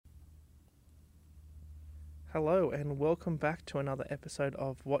Hello and welcome back to another episode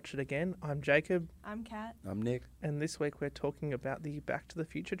of Watch It Again. I'm Jacob. I'm Kat. I'm Nick. And this week we're talking about the Back to the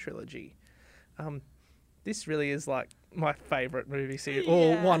Future trilogy. This really is like my favourite movie series,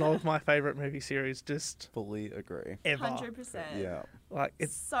 or one of my favourite movie series, just Fully agree. ever. 100%. Yeah. Like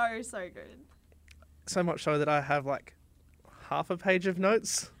it's so good. so much so that I have like half a page of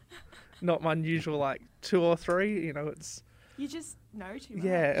notes, not my usual like 2 or 3. You know, it's You just know too much.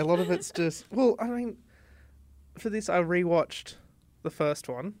 yeah, a lot of it's just I mean, for this I rewatched the first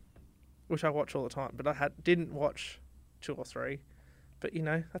one, which I watch all the time, but I didn't watch 2 or 3. But you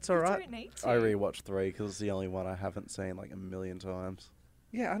know, that's all You right. don't need to. I rewatched 3 because it's the only one I haven't seen like a million times.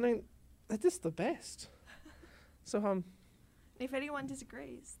 Yeah, I mean, they're just the best. So If anyone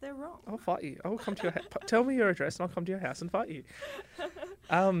disagrees, they're wrong. I'll fight you. I'll come to your tell me your address and I'll come to your house and fight you.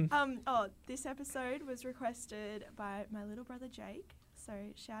 This episode was requested by my little brother Jake, so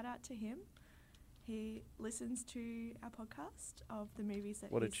shout out to him. He listens to our podcast of the movies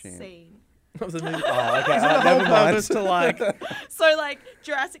that What a he's champ. seen. Of the movie. Oh, okay. Is it the whole Never mind. purpose to like? So like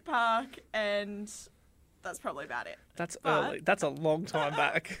Jurassic Park, and that's probably about it. That's But- early. That's a long time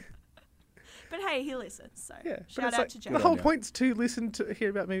back. But hey, he listens, so Yeah. But shout it's out like, to the Jake. Good whole on you. point's to listen to hear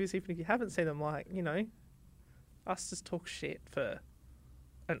about movies even if you haven't seen them. Like us just talk shit for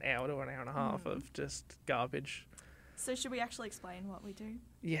an hour to an hour and a half of just garbage. So should we actually explain what we do?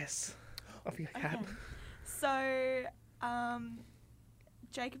 Yes. Off your Okay. cap. So,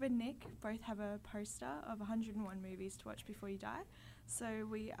 Jacob and Nick both have a poster of 101 movies to watch before you die. So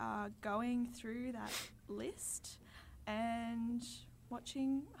we are going through that list and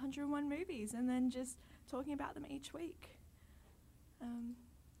watching 101 movies and then just talking about them each week.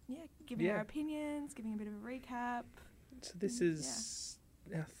 Giving our Yeah. opinions, giving a bit of a recap. So this is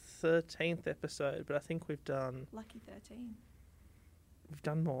our 13th episode, but I think we've done Lucky 13.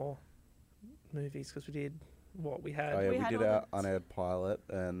 more movies because we did what we had. Oh, yeah, We we had did all our the- unaired pilot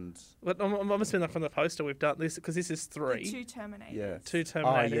and But I'm assuming like from the poster we've done this because this is The 3. 2 Terminators. yeah. 2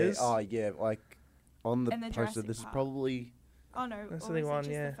 Terminators. Oh yeah, like on the And the poster. Jurassic This is Park. probably Oh no, That's or the was one, it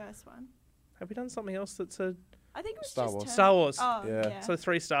just yeah. the first one? Have we done something else that's a I think it was Star just Wars. Star Wars? Oh, Yeah. yeah. So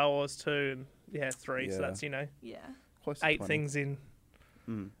 3 Star Wars, 2, and 3. So Yeah. that's Yeah. close to 8 20. things in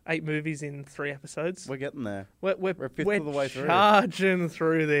Mm. 8 movies in 3 episodes. We're getting there. We're we're a fifth of the way through. charging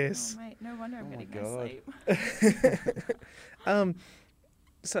through this. Oh, mate, no wonder I'm Oh my getting no God. sleep.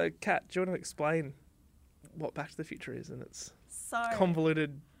 So Kat, do you want to explain what Back to the Future is and its So,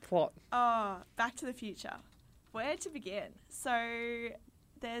 convoluted plot? Back to the Future. Where to begin? So,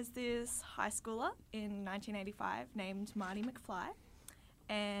 there's this high schooler in 1985 named Marty McFly,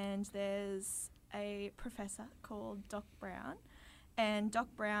 and there's a professor called Doc Brown, and Doc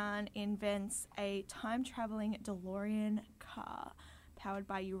Brown invents a time-traveling DeLorean car powered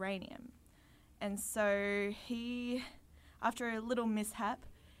by uranium. And so he, after a little mishap,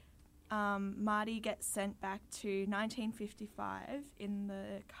 Marty gets sent back to 1955 in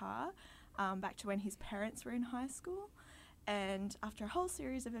the car, back to when his parents were in high school. And after a whole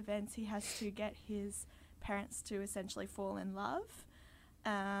series of events, he has to get his parents to essentially fall in love.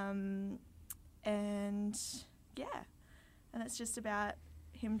 And it's just about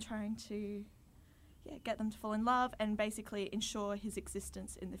him trying to get them to fall in love and basically ensure his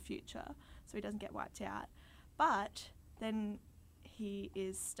existence in the future so he doesn't get wiped out. But then he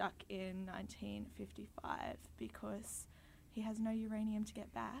is stuck in 1955 because he has no uranium to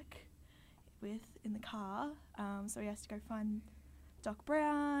get back with in the car. So he has to go find Doc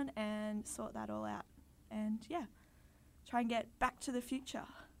Brown and sort that all out. And try and get back to the future.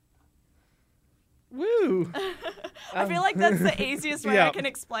 Woo! I feel like that's the easiest way I Yeah. can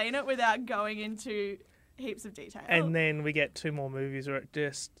explain it without going into heaps of detail. And then we get 2 more movies where it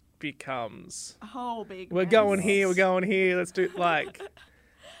just becomes a whole big we're mess. going here, we're going here. Let's do like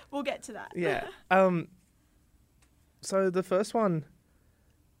We'll get to that. yeah. So the first one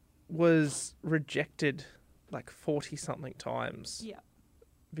was rejected like 40 something times Yeah.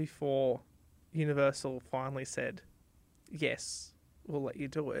 before Universal finally said, yes, we'll let you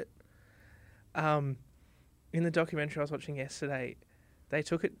do it. In the documentary I was watching yesterday,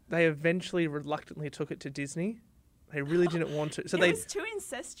 they eventually reluctantly took it to Disney. They really didn't want to. So it they was too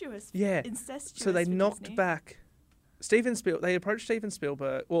incestuous. Yeah. Incestuous So they for knocked Disney. back they approached Steven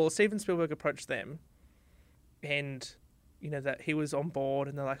Spielberg. Well, Steven Spielberg approached them and that he was on board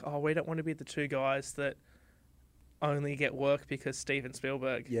and they're like, "Oh, we don't want to be the 2 guys that only get work because Steven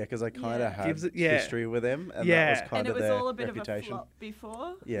Spielberg." yeah, because I kind Yeah. of had Gives it- yeah. history with him, and Yeah. that was And kind it of was their all a bit reputation. of a flop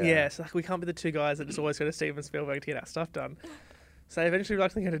before. Yeah. So like we can't be the 2 guys that just always go to Steven Spielberg to get our stuff done. So they eventually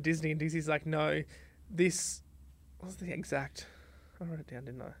reluctantly go to Disney and Disney's like, "No, this what's the exact I wrote it down,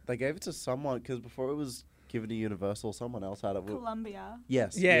 didn't I? They gave it to someone because before it was given to Universal. Someone else had it. Columbia.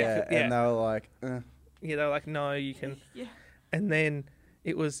 Yes. Yeah, yeah. And they were like, Yeah, they're like, no, you can. Yeah. And then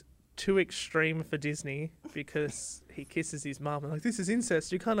it was too extreme for Disney because he kisses his mum and like, this is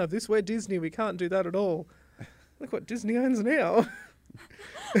incest. You can't have this. We're Disney. We can't do that at all. Look what Disney owns now.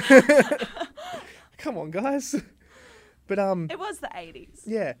 Come on, guys. But It was the 80s.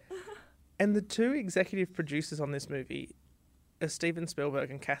 yeah. And the two executive producers on this movie are Steven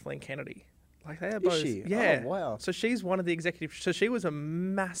Spielberg and Kathleen Kennedy. Like they are both. she? Yeah. Oh, wow. So she's one of the executive. So she was a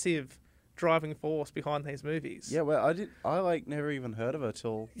massive driving force behind these movies. yeah, well, I like never even heard of her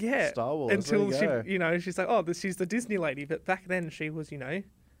till Yeah. Star Wars. Until There you go. she's like, oh, she's the Disney lady. But back then she was,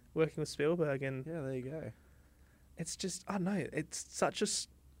 working with Spielberg, and Yeah, there you go. it's just, I don't know, it's such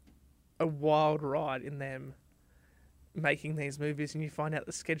a wild ride in them making these movies, and you find out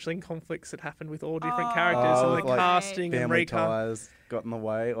the scheduling conflicts that happened with all different characters Oh, and the like casting and Family recast. Ties got in the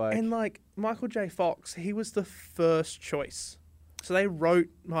way. Like, And like Michael J. Fox, he was the first choice. So they wrote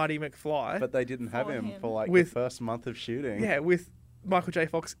Marty McFly, but they didn't have For him him. for like With- the first month of shooting. yeah, with Michael J.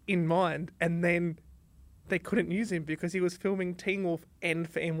 Fox in mind, and then they couldn't use him because he was filming Teen Wolf and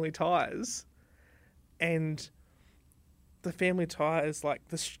Family Ties, and the Family Ties, like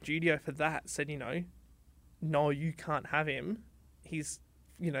the studio for that said, no, you can't have him. He's,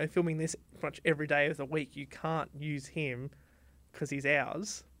 filming this pretty much every day of the week. You can't use him because he's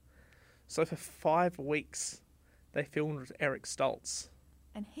ours. So for 5 weeks, they filmed with Eric Stoltz.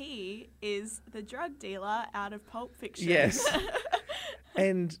 And he is the drug dealer out of Pulp Fiction. Yes.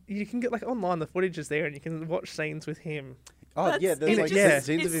 And you can get, like, online, the footage is there, and you can watch scenes with him. Oh, yeah, there's it like just-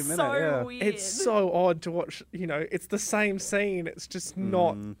 scenes of it's him in so it. Yeah. weird. It's so odd to watch, it's the same scene. It's just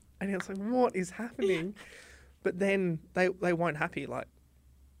not. Mm. And it's like, what is happening? But then they weren't happy. Like,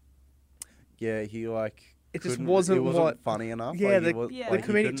 Yeah, he like. It just couldn't- wasn't it wasn't what- funny enough. yeah, like, the, he was, Yeah. the like,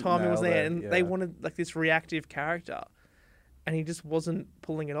 he comedic couldn't timing was nail there, that, and yeah. they wanted like this reactive character, and he just wasn't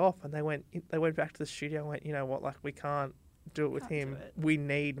pulling it off. And they went back to the studio and went, you know what, like we can't do it with Can't do him. it. We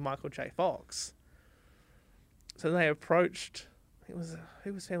need Michael J. Fox. So they approached. Who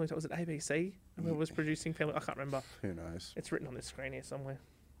was Family Ties? Was it ABC? Who was producing Family? I can't remember. Who knows? It's written on this screen here somewhere.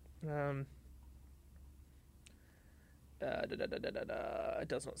 It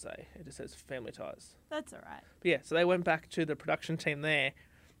does not say. It just says Family Ties. That's all right. But yeah, so they went back to the production team there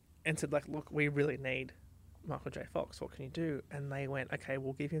and said, like, look, we really need Michael J. Fox. What can you do? And they went, okay,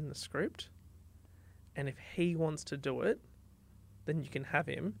 we'll give him the script. And if he wants to do it, then you can have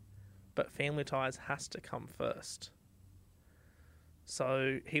him. But Family Ties has to come first.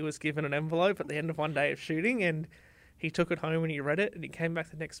 So he was given an envelope at the end of one day of shooting, and he took it home and he read it, and he came back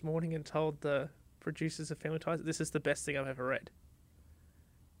the next morning and told the producers of Family Ties, this is the best thing I've ever read.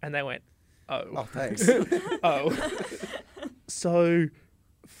 And they went, Oh, oh. thanks. Oh. So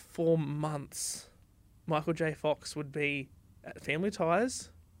for months, Michael J. Fox would be at Family Ties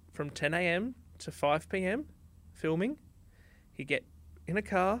from 10 a.m. to 5 p.m. filming. He'd get in a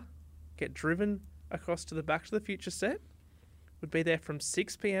car, get driven across to the Back to the Future set, would be there from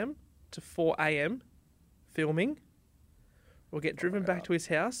 6 p.m. to 4 a.m. filming. Will get driven back to his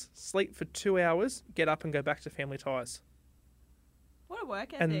house, sleep for 2 hours, get up and go back to Family Ties. What a work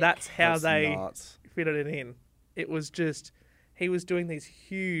ethic. And that's how That's they nuts. fitted it in. It was just, he was doing these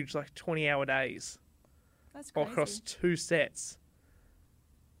huge, like 20-hour days That's crazy. across 2 sets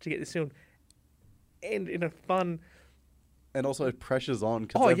to get this filmed. And in a fun, And also pressure's on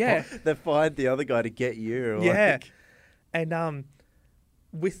because Oh, yeah. they fired the other guy to get you. yeah. Like, And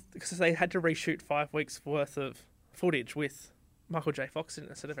because they had to reshoot 5 weeks worth of footage with Michael J. Fox in it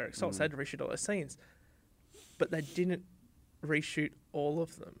instead of Eric Stoltz. They had to reshoot all those scenes. But they didn't reshoot all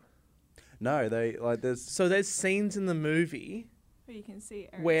of them. no, they like there's So there's scenes in the movie Where you can see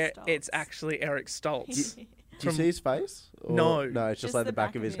Eric where Stoltz. it's actually Eric Stoltz. Do you from- see his face? Or- No. No, it's just like the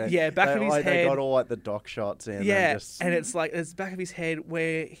back of his head. Yeah, back they, of his like, They head. got all like the dock shots in. Yeah, And just, and it's like there's back of his head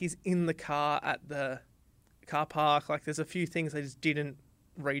where he's in the car at the car park. Like there's a few things they just didn't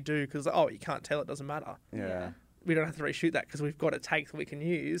redo because you can't tell, it doesn't matter. yeah. We don't have to reshoot that because we've got a take that we can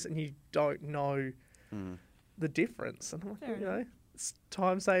use, and you don't know Mm. the difference. And I'm like, Fair enough. it's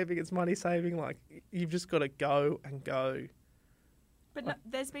time saving, it's money saving. Like you've just got to go and go. But no,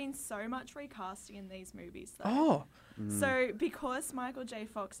 there's been so much recasting in these movies, though. Oh, So because Michael J.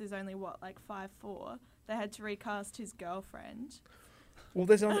 Fox is only, like 5'4", they had to recast his girlfriend. well,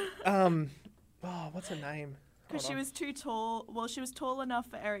 there's what's her name? Because she Hold on. was too tall. Well, she was tall enough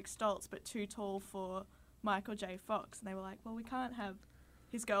for Eric Stoltz, but too tall for Michael J. Fox. And they were like, well, we can't have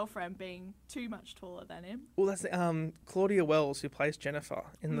his girlfriend being too much taller than him. Well, that's Claudia Wells, who plays Jennifer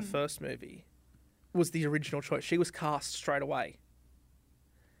in the first movie, was the original choice. She was cast straight away.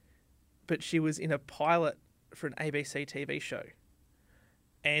 but she was in a pilot for an ABC TV show,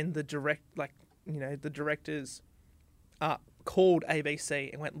 and the directors called ABC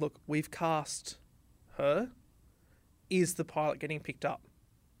and went, "Look, we've cast her. Is the pilot getting picked up?"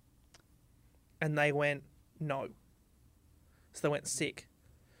 And they went, "No." So they went sick.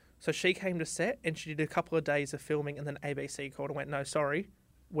 So she came to set and she did a couple of days of filming, and then ABC called and went, "No, sorry,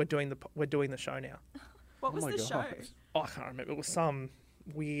 we're doing the show now." What was my the show? God. Oh, I can't remember. It was some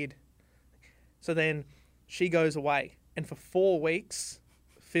weird. So then she goes away, and for 4 weeks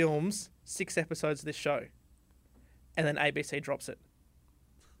films 6 episodes of this show, and then ABC drops it.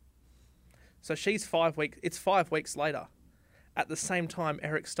 So she's 5 weeks. It's 5 weeks later. At the same time,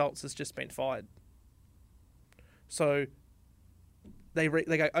 Eric Stoltz has just been fired. So they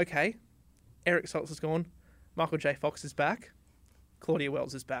go, okay, Eric Stoltz is gone, Michael J. Fox is back, Claudia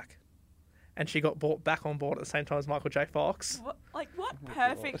Wells is back. And she got brought back on board at the same time as Michael J. Fox. What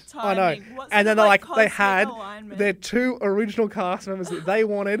perfect I timing. know. What And then sort of, they cosmic had alignment? their 2 original cast members that they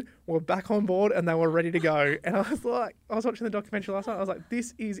wanted were back on board and they were ready to go. And I was watching the documentary last night. I was like,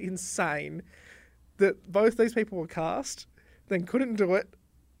 this is insane that both these people were cast, then couldn't do it,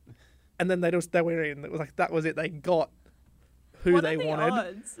 and then they were in. It was like, that was it. They got who What they are the wanted.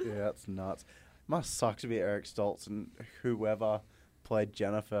 odds? Yeah, that's nuts. Must suck to be Eric Stoltz and whoever played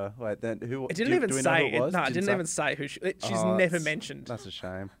Jennifer. Like then who? It didn't even do we know say who it was? No, it didn't say? even say who. She's Oh, never that's- mentioned. That's a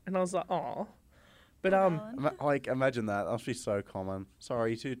shame. And I was like, oh. But Like imagine that. That must be so common.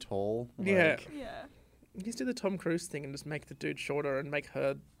 Sorry, you're too tall. Yeah. Like, Yeah. just do the Tom Cruise thing and just make the dude shorter and make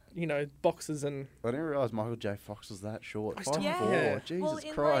her, boxes and. I didn't realize Michael J. Fox was that short. I 5'4". still- Yeah. Jesus Well,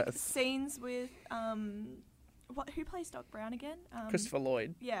 in Christ. like scenes with who plays Doc Brown again? Christopher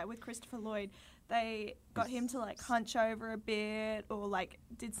Lloyd. Yeah, with Christopher Lloyd, they got him to like hunch over a bit or like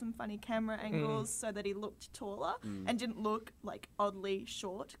did some funny camera angles so that he looked taller and didn't look like oddly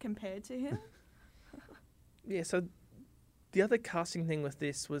short compared to him. Yeah, so the other casting thing with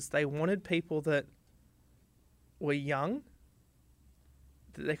this was they wanted people that were young,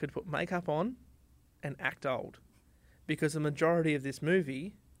 that they could put makeup on and act old. Because the majority of this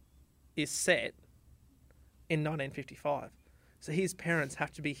movie is set in 1955. So his parents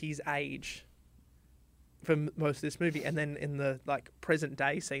have to be his age for most of this movie. And then in the present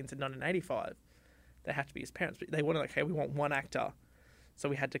day scenes in 1985, they have to be his parents. But they wanted, we want one actor. So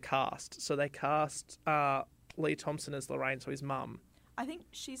we had to cast. So they cast Lee Thompson as Lorraine, so his mum. I think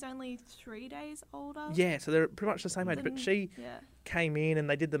she's only 3 days older. Yeah, so they're pretty much the same age. But she Yeah. came in and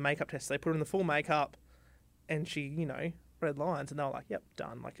they did the makeup test. They put her in the full makeup and she, read lines and they were like, yep,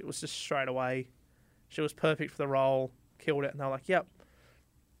 done. Like, it was just straight away. She was perfect for the role, killed it. And they were like, yep.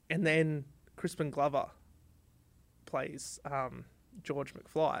 And then Crispin Glover plays George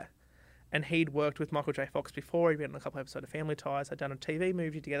McFly. And he'd worked with Michael J. Fox before. He'd been on a couple episodes of Family Ties. They'd done a TV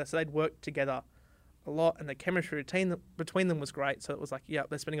movie together. So they'd worked together a lot. And the chemistry between them was great. So it was like, yeah,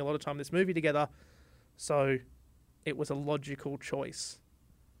 they're spending a lot of time in this movie together. So it was a logical choice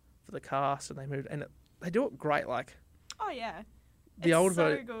for the cast. And they moved. And they do it great. Like, Oh yeah. the It's old so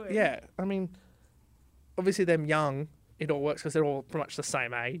version. good. Yeah. I mean, obviously, them young, it all works because they're all pretty much the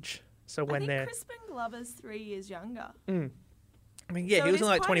same age. So I when think they're. Crispin Glover's 3 years younger. I mean, yeah, So he it was is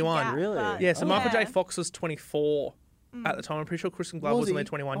only like quite a 21. gap, Really? but- Yeah, so Michael J. Yeah. Fox was 24 at the time. I'm pretty sure Crispin Glover was he? only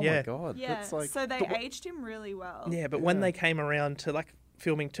 21. Oh yeah. my god. Yeah, That's like so they but aged him really well. Yeah, but when Yeah. they came around to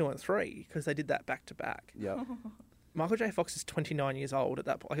filming 2 and 3, because they did that back to back, yeah. Michael J. Fox is 29 years old at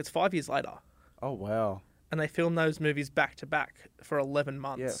that point. Like, it's 5 years later. Oh wow. And they filmed those movies back to back for 11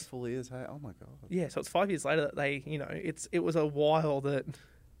 months. Yeah, it fully is. Hey, oh my god. Yeah, so it's 5 years later that they, it was a while that.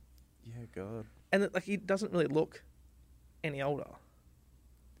 Yeah, god. And he doesn't really look any older.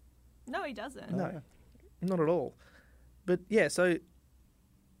 No, he doesn't. No. Not at all. But yeah, so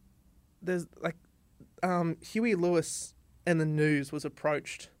there's Huey Lewis and the News was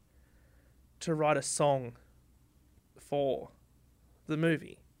approached to write a song for the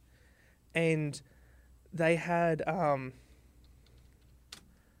movie. And they had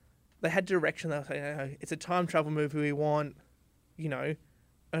direction. They were saying, it's a time travel movie. We want,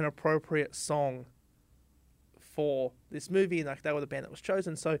 an appropriate song for this movie. And they were the band that was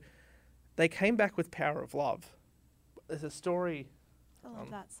chosen. So they came back with Power of Love. There's a story. I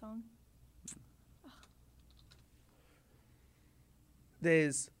love that song.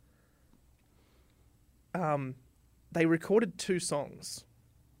 There's they recorded 2 songs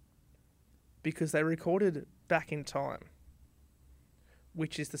because they recorded Back in Time,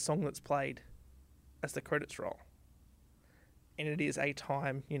 which is the song that's played as the credits roll, and it is a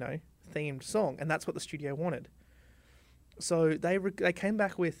time themed song, and that's what the studio wanted. So they came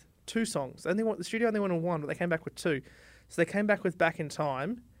back with 2 songs. The studio only wanted 1, but they came back with 2. So they came back with Back in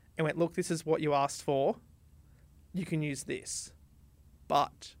Time and went, look, this is what you asked for. You can use this.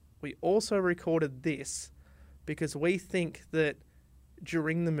 But we also recorded this because we think that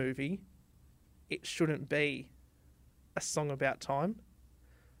during the movie, it shouldn't be a song about time.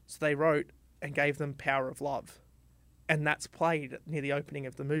 So they wrote and gave them Power of Love. And that's played near the opening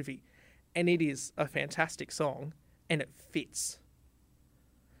of the movie. And it is a fantastic song, and it fits.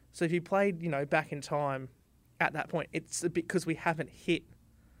 So if you played, Back in Time at that point, it's a bit because we haven't hit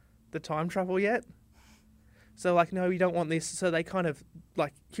the time travel yet. So, no, you don't want this. So they kind of,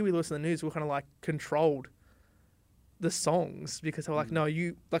 Huey Lewis and the News were kind of, controlled the songs because they were no,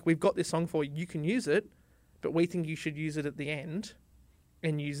 we've got this song for you. You can use it, but we think you should use it at the end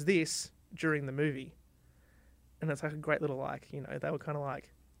and use this during the movie. And it's a great little, they were kind of I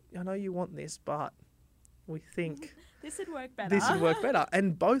know you want this, but we think this would work better. This would work better.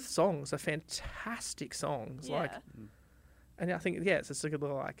 And both songs are fantastic songs. Yeah. And I think, it's just a good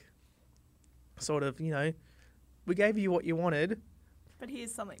little, sort of, we gave you what you wanted. But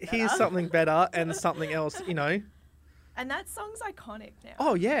here's something better. Here's something better and something else, And that song's iconic now.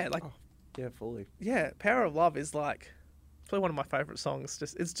 Oh, yeah. Yeah, fully. Yeah, Power of Love is, probably one of my favourite songs.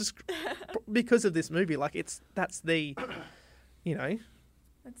 It's just because of this movie. That's the,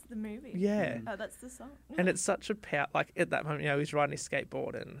 That's the movie. Yeah. Oh, that's the song. And it's such a power. At that moment, he's riding his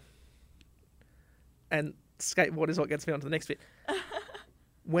skateboard and skateboard is what gets me onto the next bit.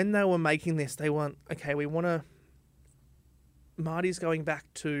 When they were making this, they went, okay, we want to. Marty's going back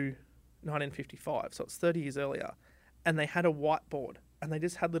to 1955, so it's 30 years earlier, and they had a whiteboard, and they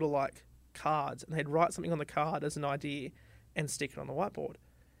just had little cards, and they'd write something on the card as an idea, and stick it on the whiteboard.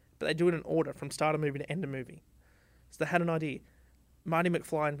 But they do it in order from start of movie to end of movie. So they had an idea. Marty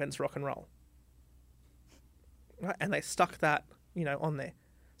McFly invents rock and roll. Right? And they stuck that, on there.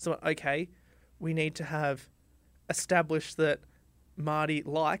 So, okay, we need to have established that Marty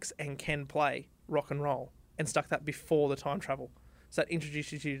likes and can play rock and roll, and stuck that before the time travel. So that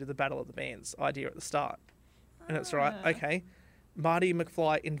introduces you to the Battle of the Bands idea at the start. And it's right, okay, Marty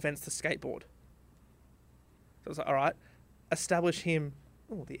McFly invents the skateboard. So it's all right, establish him.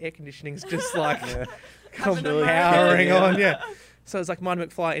 Oh, the air conditioning's just powering on, yeah. So it's Marty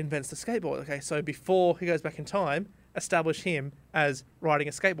McFly invents the skateboard. Okay, so before he goes back in time, establish him as riding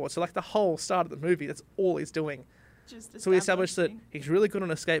a skateboard. So the whole start of the movie, that's all he's doing. So we established that he's really good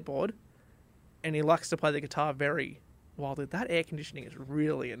on a skateboard, and he likes to play the guitar very wildly. That air conditioning is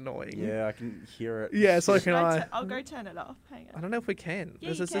really annoying. Yeah, I can hear it. Yeah, so can I. I'll go turn it off. Hang on. I don't know if we can.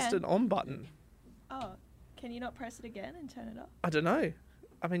 Yeah, There's just an on button. Oh, can you not press it again and turn it off? I don't know.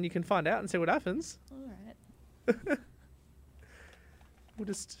 I mean, you can find out and see what happens. All right. We'll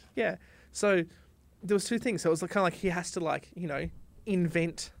just, yeah. So there was two things. So it was kind of he has to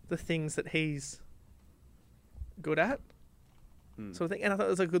invent the things that he's good at. Sort of thing. And I thought it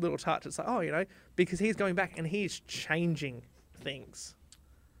was a good little touch. It's because he's going back and he's changing things.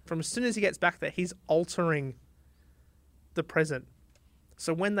 From as soon as he gets back there, he's altering the present.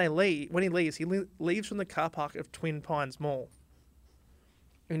 So when he leaves from the car park of Twin Pines Mall.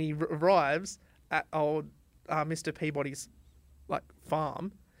 And he arrives at old Mr. Peabody's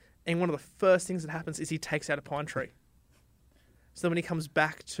farm, and one of the first things that happens is he takes out a pine tree. So when he comes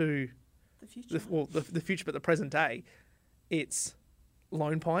back to the future, the future, but the present day, it's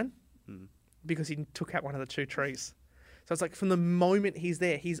lone pine because he took out one of the two trees. So it's from the moment he's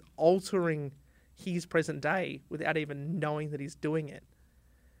there, he's altering his present day without even knowing that he's doing it.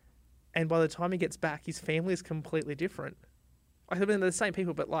 And by the time he gets back, his family is completely different. I mean, they're the same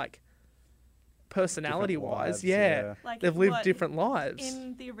people, but personality-wise, yeah. They've lived different lives.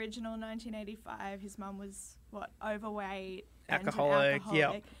 In the original 1985, his mum was, overweight? Alcoholic,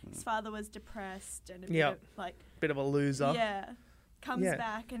 yeah. His father was depressed and a bit of a loser. Yeah. Comes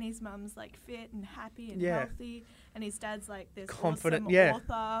back and his mum's, fit and happy and healthy. And his dad's, this confident, awesome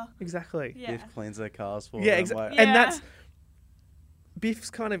author. Exactly. Yeah. Biff cleans their cars for Yeah, them. exactly. And that's...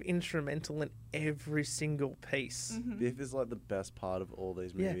 Biff's kind of instrumental in every single piece. Mm-hmm. Biff is the best part of all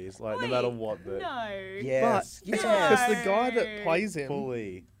these Yeah. movies. No matter what. But No. yes, But yes. because the guy that plays him,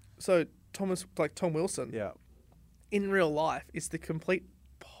 Fully. so Tom Wilson, Yeah. in real life is the complete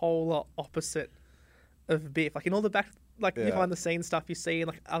polar opposite of Biff. In all the back, behind the scenes stuff you see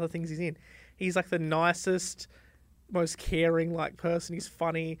and other things he's in, he's the nicest, most caring person. He's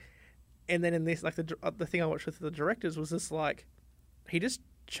funny, and then in this, the thing I watched with the directors was just he just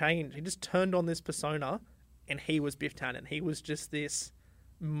changed. He just turned on this persona, and he was Biff Tannen. He was just this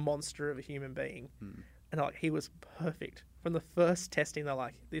monster of a human being, and he was perfect from the first testing.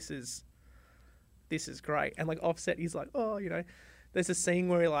 They're this is great, and Offset, he's there's a scene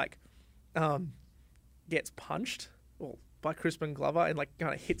where he gets punched. Well, by Crispin Glover and like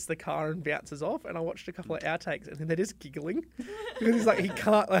kind of hits the car and bounces off. And I watched a couple of outtakes and they're just giggling because he's like he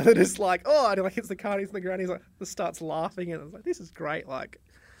can't. Like, they're just like and he like hits the car and he's on the ground. He's like just starts laughing and I was like, this is great. Like,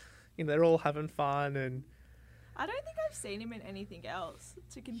 they're all having fun and. I don't think I've seen him in anything else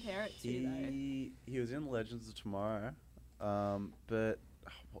to compare it to though. He was in Legends of Tomorrow, but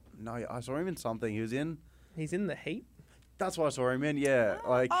no, I saw him in something. He's in The Heat. That's what I saw him in. Yeah,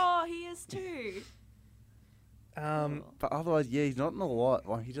 like. Oh, he is too. But otherwise, yeah, he's not in a lot.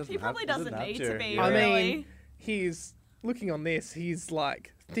 Well, he doesn't. He probably doesn't need to be. Yeah. I really. mean, he's looking on this. He's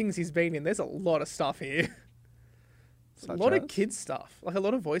like things he's been in. There's a lot of stuff here. A lot of kids stuff, like a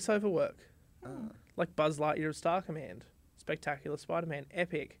lot of voiceover work, like Buzz Lightyear of Star Command, Spectacular Spider-Man,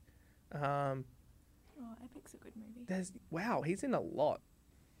 Epic. Epic's a good movie. He's in a lot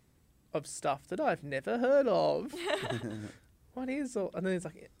of stuff that I've never heard of. What is all? And then there's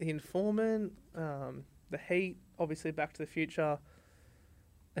like The Informant, The Heat, obviously Back to the Future,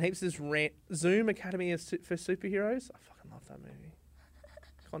 and heaps of this Zoom Academy for Superheroes. I fucking love that movie.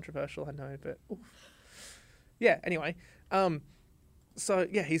 Controversial, I know, but oof. Yeah. Anyway, so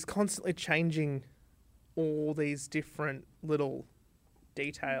yeah, he's constantly changing all these different little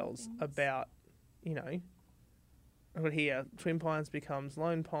details about, I've got here, Twin Pines becomes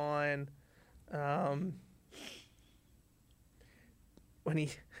Lone Pine. When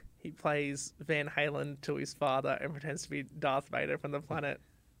he plays Van Halen to his father and pretends to be Darth Vader from the planet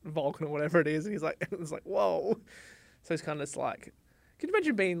Vulcan or whatever it is, and he's like, it's like, whoa. So he's kind of just like, can you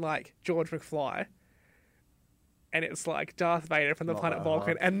imagine being like George McFly, and it's like Darth Vader from the planet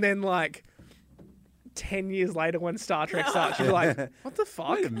Vulcan, and then like 10 years later when Star Trek starts, you're like, what the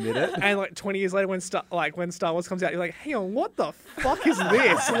fuck? Wait a minute. And like 20 years later when Star Wars comes out, you're like, hang on, what the fuck is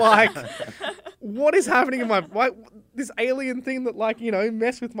this? Like, what is happening in my this alien thing that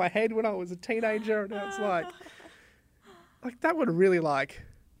messed with my head when I was a teenager? And it's like that would really like.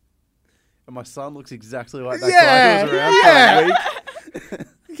 And my son looks exactly like that guy who was around for a week.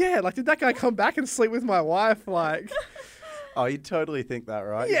 Yeah, like did that guy come back and sleep with my wife? Like, oh, you'd totally think that,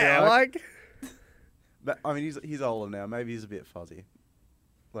 right? Yeah, like. But, I mean, he's older now. Maybe he's a bit fuzzy.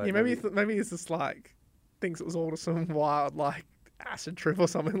 Like, yeah, maybe he's just like thinks it was all just some wild like acid trip or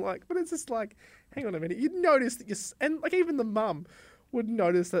something like. But it's just like, hang on a minute. You'd notice that and like even the mum would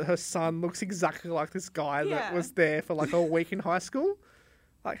notice that her son looks exactly like this guy that was there for like a week in high school.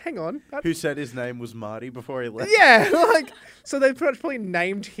 Like, hang on. Who said his name was Marty before he left? Yeah, like so they probably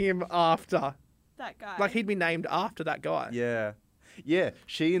named him after that guy. Like he'd be named after that guy. Yeah. Yeah,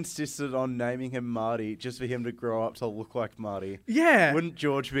 she insisted on naming him Marty just for him to grow up to look like Marty. Yeah. Wouldn't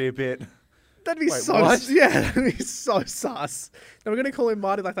George be a bit... That'd be that'd be so sus. Now we're going to call him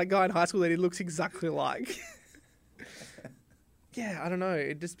Marty like that guy in high school that he looks exactly like. Yeah, I don't know.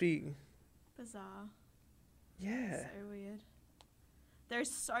 It'd just be... bizarre. Yeah. So weird. There's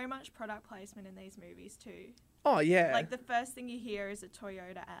so much product placement in these movies too. Oh, yeah. Like the first thing you hear is a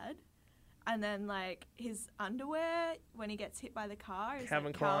Toyota ad. And then, like, his underwear, when he gets hit by the car, is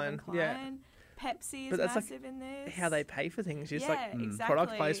Calvin Calvin Klein. Yeah. Pepsi is that's massive in this. how they pay for things. Just exactly.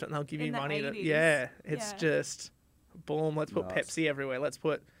 product placement and they'll give you In the money. 80s. It's just, boom, let's put Nuts. Pepsi everywhere. Let's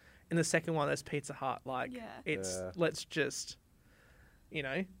put, in the second one, there's Pizza Hut. Like, let's just,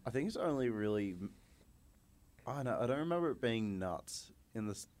 I think it's only really, I don't remember it being nuts in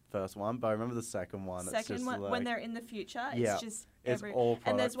the first one, but I remember the second one. Second one, like, when they're in the future, it's just it's all product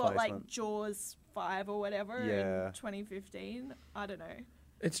and there's what, placement. like, Jaws 5 or whatever in 2015? I don't know.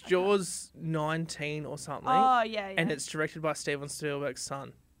 It's Jaws 19 or something. Oh, yeah. And it's directed by Steven Spielberg's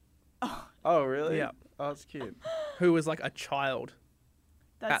son, Oh, really? Yeah. Oh, that's cute. who was like a child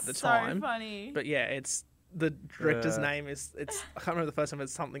That's at the so time. funny. But yeah, it's the director's name is I can't remember the first time.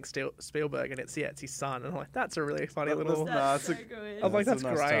 It's something Spielberg, and it's his son. And I'm like, that's a really funny little. That's so good. I was like, That's that's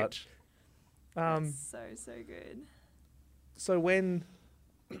a nice great. touch. That's so good. So when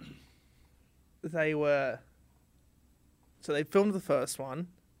they filmed the first one,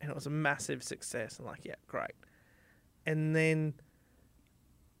 and it was a massive success. I'm like, yeah, great. And then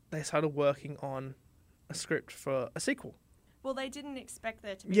they started working on a script for a sequel. Well, they didn't expect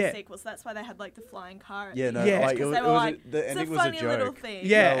there to be a sequel, so that's why they had like the flying car. At Yeah, the no, end. Yeah. like, Because it they was, were like, the it's ending a was a funny little joke. thing.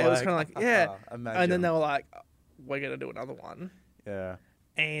 Yeah, They it were was kind of like, yeah. imagine. And then they were like, we're going to do another one. Yeah.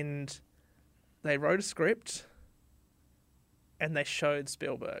 And they wrote a script and they showed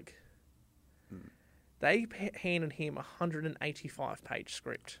Spielberg. They handed him a 185-page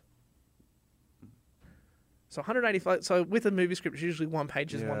script. So 185. So with a movie script, it's usually 1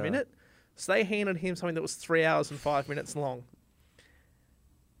 page is 1 minute. So they handed him something that was 3 hours and 5 minutes long.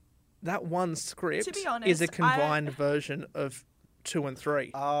 That one script To be honest, is a combined version of 2 and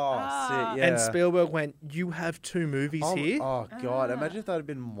 3. Oh, sick, yeah. And Spielberg went, "You have 2 movies here." Oh, God. Imagine if that had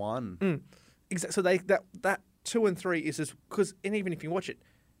been one. Exactly. So that 2 and 3 is just because, and even if you watch it,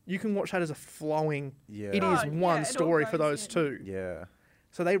 you can watch that as a flowing. Yeah. It is Oh, yeah, one it all story for goes those in. 2. Yeah.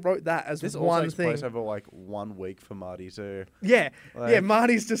 So they wrote that as This one also takes thing. place over, like, 1 week for Marty, too. Yeah, Like-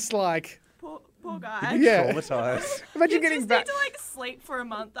 Marty's just like, Poor guy. Yeah. Traumatized. imagine You getting just back. need to like sleep for a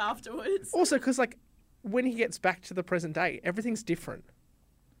month afterwards. Also, because like when he gets back to the present day, everything's different,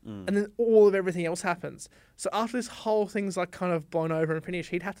 Mm. and then all of everything else happens. So after this whole thing's like kind of blown over and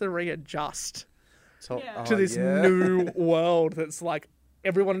finished, he'd have to readjust Yeah. to this yeah. new world that's like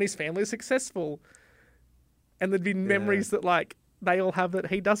everyone in his family is successful, and there'd be memories that like they all have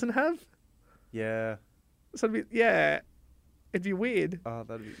that he doesn't have. Yeah. So it'd be weird. Oh,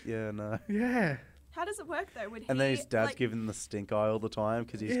 that'd be... Yeah, no. Yeah. How does it work though? Would And then he, his dad's like, giving the stink eye all the time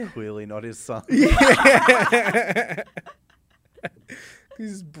because he's Yeah. clearly not his son. Yeah.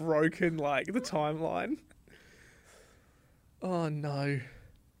 He's broken like the timeline. Oh no.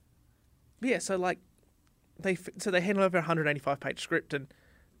 Yeah, so like they handed over a 185-page script,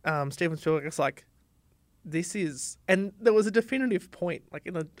 and Steven Spielberg was like, "This is," and there was a definitive point, like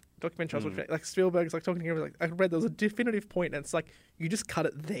in the documentary I was watching, like Spielberg's like talking to him, like I read there was a definitive point, and it's like you just cut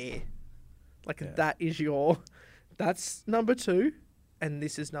it there, like that is that's number 2, and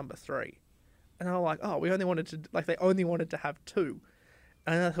this is number 3, and I'm like, oh, they only wanted to have 2,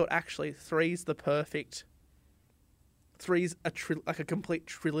 and I thought actually 3's the perfect. 3's like a complete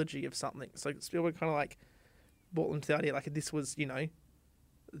trilogy of something. So Spielberg kind of like brought them to the idea like this was,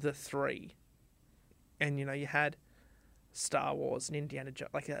 the 3. And, you had Star Wars and Indiana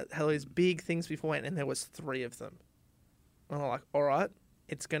Jones, like had those big things beforehand, and there was 3 of them. And I'm like, all right,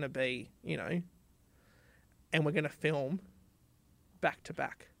 it's going to be, and we're going to film back to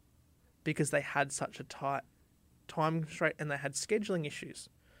back because they had such a tight time constraint and they had scheduling issues.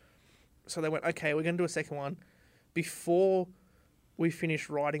 So they went, okay, we're going to do a second one. Before we finish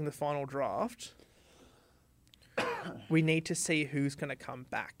writing the final draft, we need to see who's going to come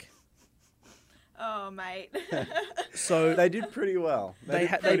back. Oh, mate. So They did pretty well. they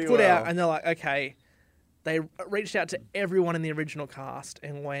put out, and they're like, okay, they reached out to everyone in the original cast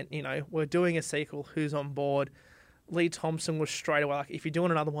and went, we're doing a sequel. Who's on board? Lee Thompson was straight away like, if you're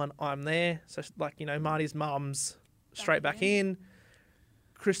doing another one, I'm there. So like, Marty's mum's straight back in.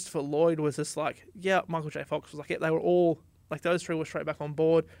 Christopher Lloyd was just like, yeah, Michael J. Fox was like, yeah, they were all, like those 3 were straight back on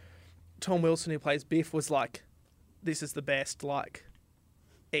board. Tom Wilson, who plays Biff, was like, this is the best, like,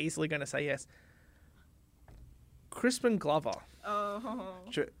 easily going to say yes. Crispin Glover. Oh.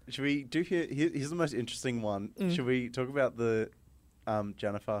 Should we do here's the most interesting one. Should we talk about the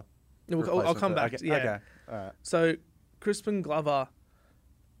Jennifer? I'll come back. Okay. Yeah. Okay. All right. So Crispin Glover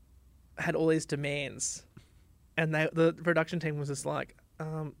had all these demands, and the production team was just like,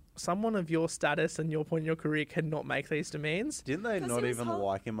 someone of your status and your point in your career cannot make these demands. Didn't they 'Cause not he was even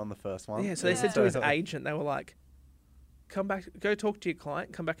like him on the first one? Yeah, so they said to his agent, they were like, come back, go talk to your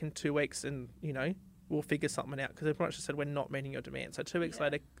client, come back in 2 weeks and, we'll figure something out. Because they pretty much just said, we're not meeting your demand. So 2 weeks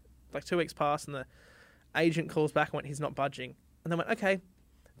later, like 2 weeks passed and the agent calls back and went, he's not budging. And they went, okay,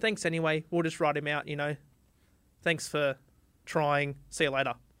 thanks anyway. We'll just write him out, Thanks for trying. See you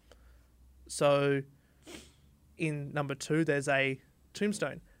later. So in number 2, there's a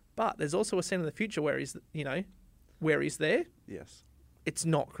tombstone. But there's also a scene in the future where he's, where he's there. Yes. It's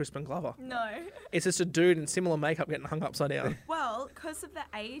not Crispin Glover. No. It's just a dude in similar makeup getting hung upside down. Well, because of the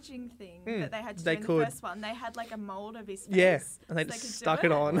aging thing that they had to they do in could. the first one, they had like a mold of his face. Yeah, and they so just could do stuck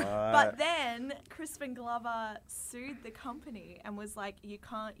it on. But then Crispin Glover sued the company and was like, "You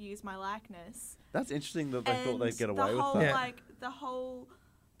can't use my likeness." That's interesting that they thought they'd get the away whole, with that. Yeah. Like the whole,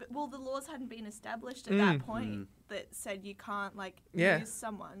 well, the laws hadn't been established at that point that said you can't like use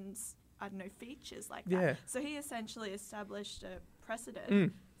someone's features like that. Yeah. So he essentially established a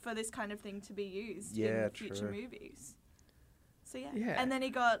precedent for this kind of thing to be used in future true. movies. So Yeah. and then he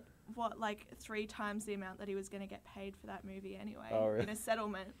got 3 times the amount that he was going to get paid for that movie anyway really? in a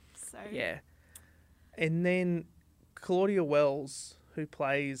settlement. So Yeah. And then Claudia Wells, who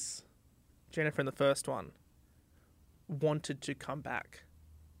plays Jennifer in the first one, wanted to come back,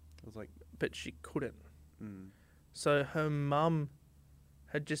 It was like, but she couldn't. So her mum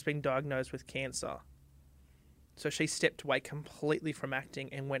had just been diagnosed with cancer. So she stepped away completely from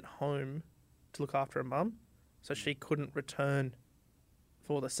acting and went home to look after her mum. So she couldn't return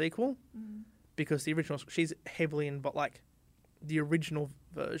for the sequel because the original, she's heavily involved, like the original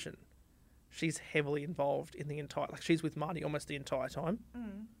version, she's heavily involved in the entire, like she's with Marty almost the entire time.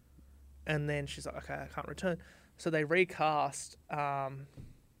 And then she's like, okay, I can't return. So they recast, hold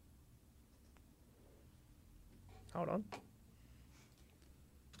on.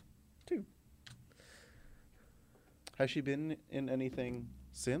 Has she been in anything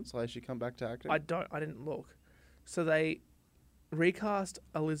since? Like, has she come back to acting? I didn't look. So they recast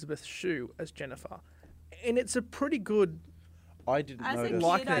Elizabeth Shue as Jennifer, and it's a pretty good. I didn't As a notice kid,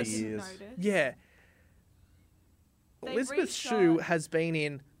 Like I for this. didn't years. notice. Yeah. They Elizabeth Shue reshot- has been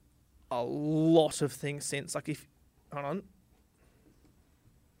in a lot of things since. Like, if hold on,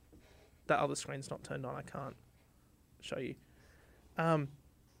 that other screen's not turned on. I can't show you.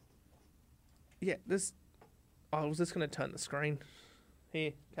 Yeah, this. I was just going to turn the screen.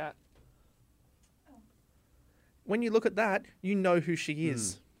 Here, Kat. When you look at that, you know who she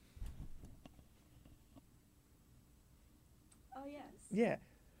is. Oh yes. Yeah.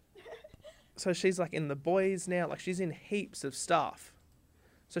 So she's like in The Boys now. Like, she's in heaps of stuff.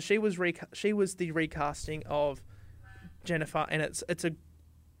 So she was the recasting of Jennifer, and it's a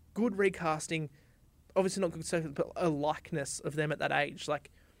good recasting. Obviously not good, but a likeness of them at that age. Like,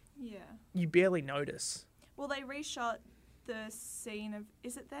 Yeah. you barely notice. Well, they reshot the scene of,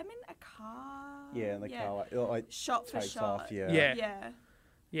 is it them in a car? Yeah, in the car, like, it, like Shot for takes shot. off. Yeah. Yeah. Yeah.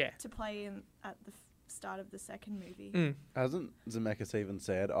 Yeah. To play in at the start of the second movie. Mm. Hasn't Zemeckis even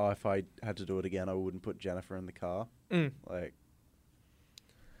said, "Oh, if I had to do it again, I wouldn't put Jennifer in the car"? Mm. Like,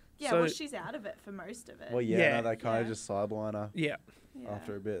 Yeah, So- well, she's out of it for most of it. well, yeah, Yeah. no, they kind of Yeah. just sideline her Yeah. Yeah.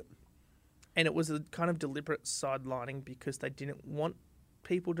 after a bit. And it was a kind of deliberate sidelining because they didn't want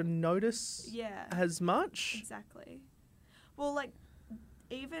people to notice Yeah. as much. Exactly. Well, like,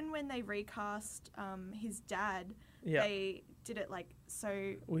 even when they recast his dad, Yeah. they did it like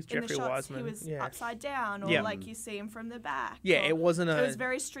so With in Jeffrey the shots Wiseman. he was Yeah. upside down, or Yeah. like you see him from the back. Yeah, or- it wasn't It a. was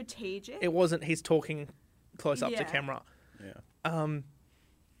very strategic. It wasn't. He's talking close up to Yeah. camera. Yeah.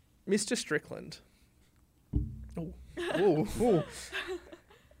 Mr. Strickland. Ooh. Ooh. Ooh.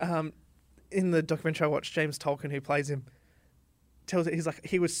 In the documentary I watched, James Tolkien, who plays him, tells it he's like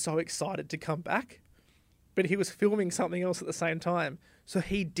he was so excited to come back, but he was filming something else at the same time. So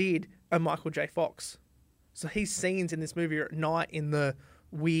he did a Michael J. Fox. So his scenes in this movie are at night in the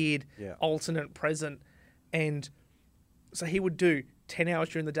weird Yeah. alternate present, and so he would do 10 hours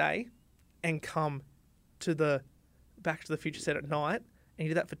during the day and come to the Back to the Future set at night, and he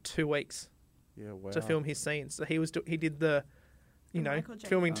did that for 2 weeks Yeah. Wow. to film his scenes. So he did the, you The know, Michael J.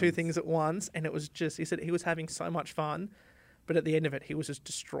 filming two Fox. things at once, and it was just, he said he was having so much fun, but at the end of it, he was just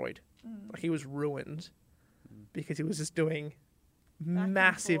destroyed. Mm. Like, he was ruined because he was just doing and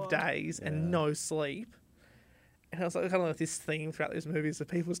massive forth. days Yeah. and no sleep. And I was like, kind of like this theme throughout these movies of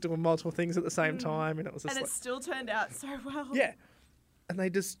people just doing multiple things at the same time, and it was just And like, it still turned out so well. yeah. And they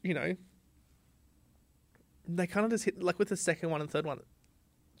just, you know, they kind of just hit, like with the second one and third one,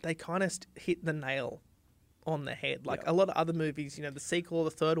 they kind of hit the nail on the head. Like Yeah. a lot of other movies, you know, the sequel,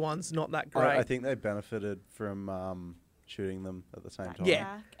 the third one's not that great. I think they benefited from shooting them at the same Back time. Yeah.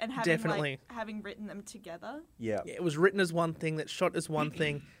 back, and having, definitely. like, having written them together. Yeah. Yeah, it was written as one thing, that's shot as one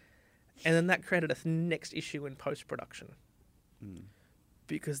thing, and then that created a next issue in post-production. Mm.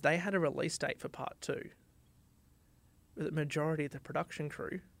 Because they had a release date for part 2. But the majority of the production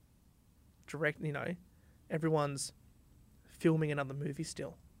crew, everyone's filming another movie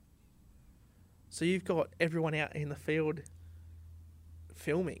still. So you've got everyone out in the field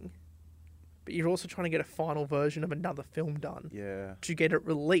filming, but you're also trying to get a final version of another film done Yeah. to get it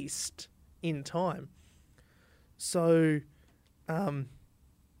released in time. So,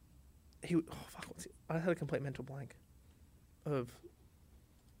 I had a complete mental blank of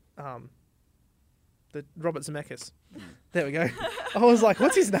the Robert Zemeckis. There we go. I was like,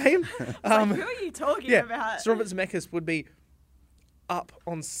 what's his name? It's like, who are you talking yeah, about? so Robert Zemeckis would be up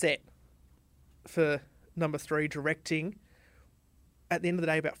on set for number 3 directing. At the end of the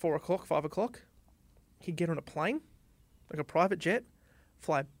day, about 4 o'clock, 5 o'clock, he'd get on a plane, like a private jet,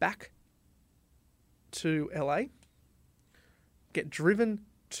 fly back to LA, get driven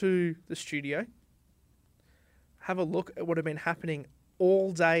to the studio, have a look at what had been happening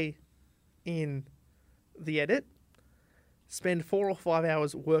all day in the edit, spend 4 or 5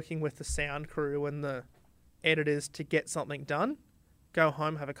 hours working with the sound crew and the editors to get something done, go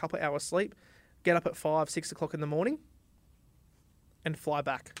home, have a couple of hours sleep, get up at 5, 6 o'clock in the morning, and fly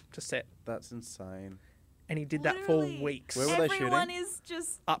back to set. That's insane. And he did that for Literally. weeks. Where were they Everyone shooting? is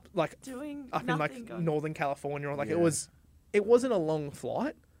just Up doing in nothing. like going. Northern California, or like Yeah. it wasn't a long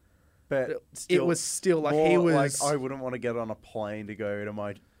flight. But It still, was still like more he was like I wouldn't want to get on a plane to go to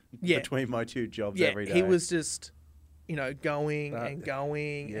my Yeah. between my 2 jobs yeah, every day. he was just, going That- and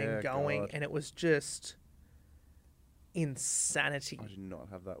going yeah, and going, God. and it was just insanity. I did not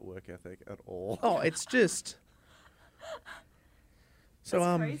have that work ethic at all. Oh, it's just so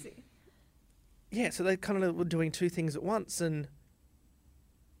That's crazy. yeah. So they kind of were doing 2 things at once, and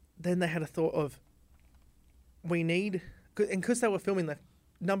then they had a thought of, we need, and because they were filming the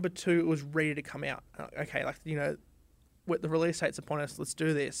number 2, it was ready to come out. Okay, like, you know, with the release date's upon us, let's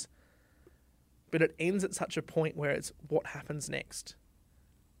do this. But it ends at such a point where it's what happens next.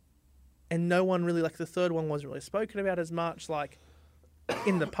 And no one really, like, the third one wasn't really spoken about as much, like,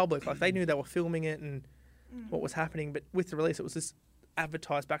 in the public. Like, they knew they were filming it and what was happening, but with the release, it was this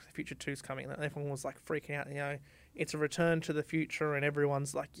advertised Back to the Future 2's coming, and everyone was, like, freaking out, you know, it's a return to the future, and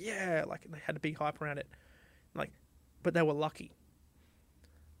everyone's like, yeah, like, they had a big hype around it. Like, but they were lucky.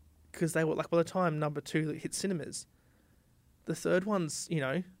 Because they were, like, by the time number 2 hit cinemas, the third one's, you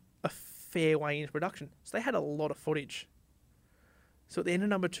know, a fair way into production. So they had a lot of footage. So at the end of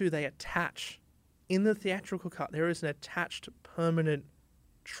number 2, they attach, in the theatrical cut, there is an attached permanent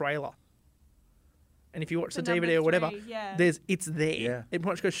trailer. And if you watch the DVD or whatever, it's there. Yeah. It pretty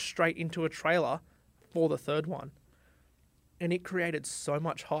much goes straight into a trailer for the third one. And it created so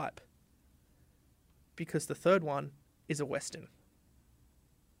much hype because the third one is a Western.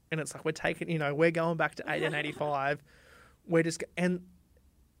 And it's like, we're taking, you know, we're going back to 1885. And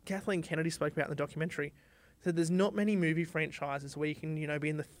Kathleen Kennedy spoke about in the documentary, said there's not many movie franchises where you can, you know, be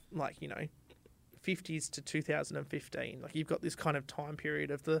in the, like, you know, 50s to 2015. Like, you've got this kind of time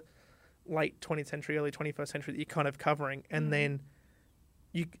period of the late 20th century, early 21st century that you're kind of covering, and then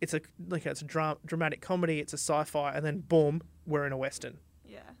it's a dramatic comedy, it's a sci-fi, and then boom, we're in a Western.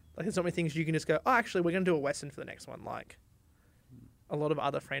 Yeah. Like, there's not many things you can just go, oh, actually, we're going to do a Western for the next one. Like, a lot of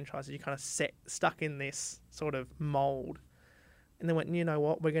other franchises, you kind of stuck in this sort of mold. And then went, you know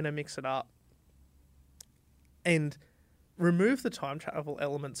what, we're going to mix it up and remove the time travel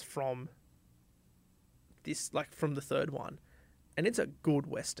elements from this, like, from the third one. And it's a good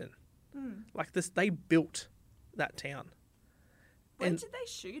Western. Like, this, they built that town. When did they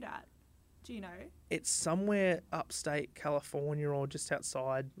shoot at? Do you know? It's somewhere upstate California or just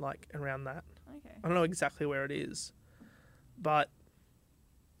outside, like, around that. Okay. I don't know exactly where it is. But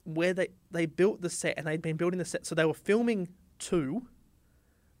where they built the set, and they'd been building the set, so they were filming 2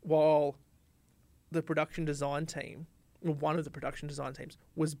 while the production design team, or one of the production design teams,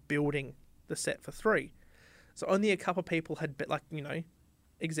 was building the set for 3. So only a couple of people had been, like, you know,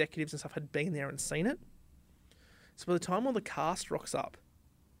 executives and stuff had been there and seen it. So by the time all the cast rocks up,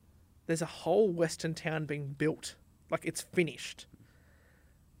 there's a whole Western town being built. Like, it's finished.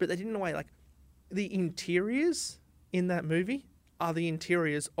 But they didn't know why, like, the interiors in that movie are the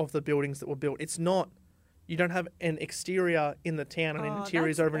interiors of the buildings that were built. It's not, you don't have an exterior in the town and an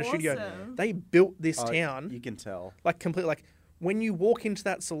interiors over in a studio. They built this town. You can tell. Like, completely, like, when you walk into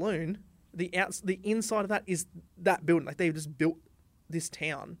that saloon, the inside of that is that building. Like, they just built this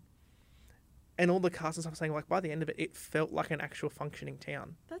town. And all the cast and stuff saying, like, by the end of it, it felt like an actual functioning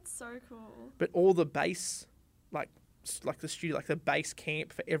town. That's so cool. But all the base, like the studio, like the base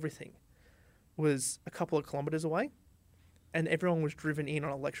camp for everything, was a couple of kilometres away. And everyone was driven in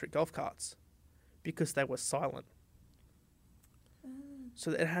on electric golf carts because they were silent.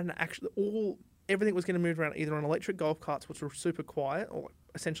 So it had everything was going to move around either on electric golf carts, which were super quiet or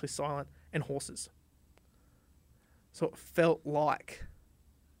essentially silent, and horses. So it felt like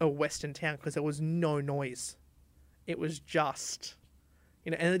a Western town because there was no noise. It was just,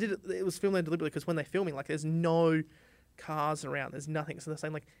 you know, and it was filmed deliberately because when they're filming, like, there's no cars around, there's nothing. So they're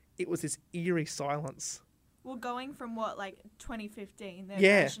saying, like, it was this eerie silence. Well, going from what, like 2015, their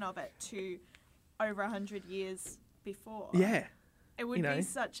version of it, to over 100 years before. Yeah. It would be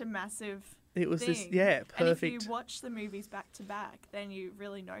such a massive It was thing. this, perfect. And if you watch the movies back to back, then you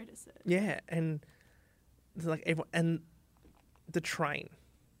really notice it. Yeah, and like everyone, and the train.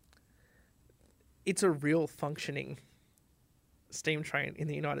 It's a real functioning steam train in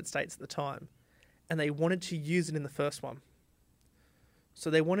the United States at the time, and they wanted to use it in the first one. So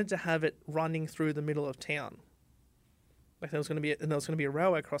they wanted to have it running through the middle of town. Like, there was going to be a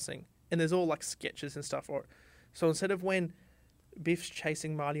railway crossing, and there's all, like, sketches and stuff for it. So instead of when Biff's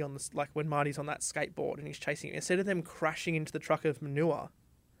chasing Marty when Marty's on that skateboard and he's chasing it, instead of them crashing into the truck of manure,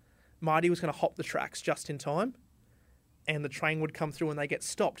 Marty was going to hop the tracks just in time, and the train would come through and they get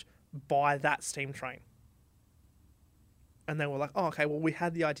stopped by that steam train. And they were like, oh, okay, well, we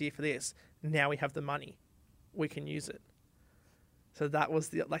had the idea for this. Now we have the money. We can use it. So that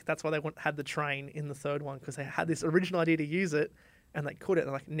was that's why they had the train in the third one, because they had this original idea to use it, and they could it.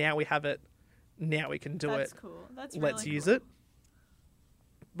 And like, now we have it. Now we can do it. That's cool. That's really Let's use it.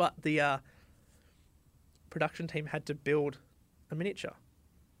 But the production team had to build a miniature.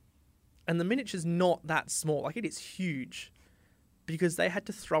 And the miniature's not that small. Like, it is huge, because they had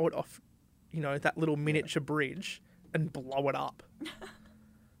to throw it off, that little miniature bridge and blow it up.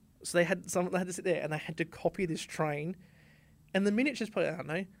 So they had to sit there and they had to copy this train. And the miniature's probably, I don't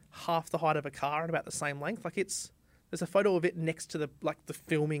know, half the height of a car and about the same length. Like there's a photo of it next to the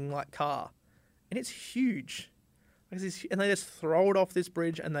filming like car, and it's huge. And they just throw it off this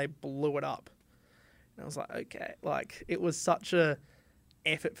bridge and they blew it up. And I was like, okay, like it was such a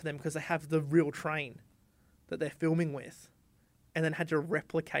effort for them because they have the real train that they're filming with, and then had to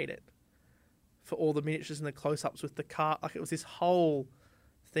replicate it for all the miniatures and the close-ups with the car. Like it was this whole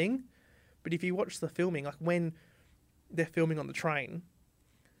thing. But if you watch the filming, like when they're filming on the train,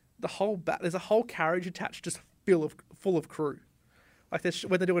 there's a whole carriage attached just full of crew. Like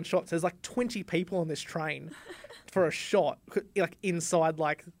when they're doing shots, there's like 20 people on this train for a shot, like inside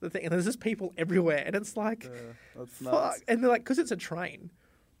like the thing, and there's just people everywhere, and it's like, that's fuck. nuts. And they're like, because it's a train,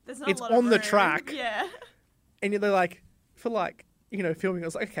 There's not it's a lot of on the room. track. Yeah. And they're like, for like, filming, I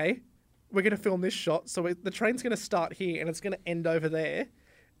was like, okay, we're going to film this shot, so the train's going to start here, and it's going to end over there,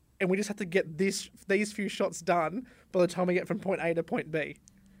 and we just have to get these few shots done by the time we get from point A to point B.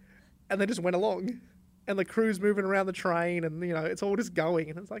 And they just went along. And the crew's moving around the train, and it's all just going,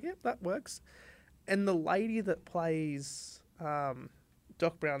 and it's like, yep, that works. And the lady that plays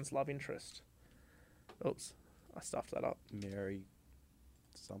Doc Brown's love interest, oops, I stuffed that up. Mary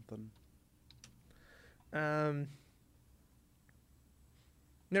something.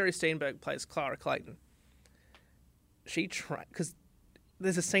 Mary Steenburgen plays Clara Clayton. Because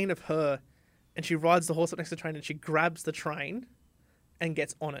there's a scene of her, and she rides the horse up next to the train, and she grabs the train and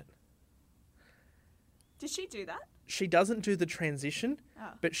gets on it. Did she do that? She doesn't do the transition,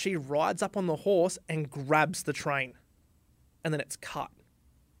 Oh. but she rides up on the horse and grabs the train, and then it's cut.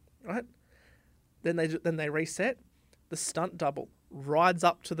 Right? Then they reset. The stunt double rides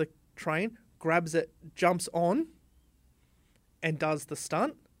up to the train, grabs it, jumps on, and does the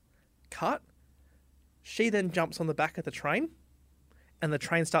stunt. Cut. She then jumps on the back of the train, and the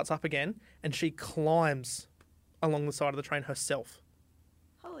train starts up again, and she climbs along the side of the train herself.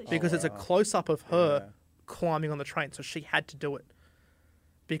 Holy shit. Because it's a close-up of her Yeah. climbing on the train, so she had to do it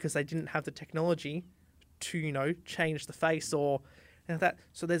because they didn't have the technology to change the face or that.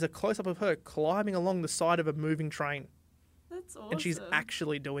 So there's a close-up of her climbing along the side of a moving train, That's awesome. and she's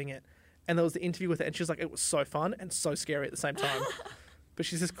actually doing it. And there was the interview with her, and she's like, it was so fun and so scary at the same time. But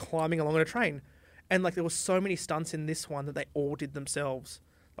she's just climbing along on a train, and like there were so many stunts in this one that they all did themselves.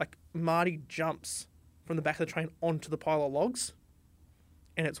 Like Marty jumps from the back of the train onto the pile of logs.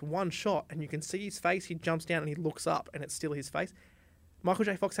 And it's one shot, and you can see his face. He jumps down and he looks up, and it's still his face. Michael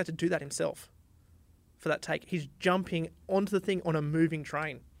J. Fox had to do that himself for that take. He's jumping onto the thing on a moving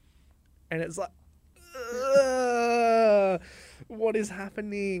train. And it's like, what is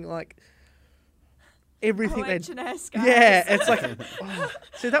happening? Like, everything they... H&S, guys. Yeah, it's like...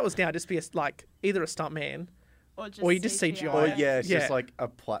 So that was now just be either a stunt man or you just CGI. Or Yeah. yeah, it's Yeah. just like a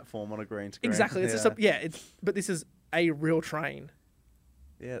platform on a green screen. Exactly. It's but this is a real train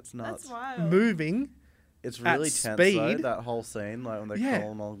yeah, it's nuts. That's wild. moving. It's really at tense though, speed. that whole scene, like when they're Yeah.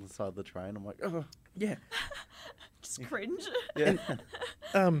 crawling along the side of the train. I'm like, oh, Yeah. Just cringe. yeah.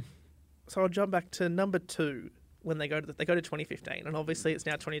 So I'll jump back to number 2 when they go to 2015, and obviously it's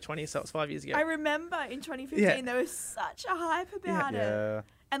now 2020, so it's 5 years ago. I remember in 2015 Yeah. there was such a hype about it. yeah.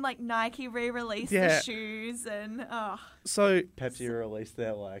 And like Nike re-released Yeah. the shoes and So, Pepsi released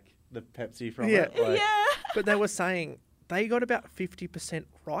their the Pepsi from Yeah. it. Like, yeah. but they were saying they got about 50%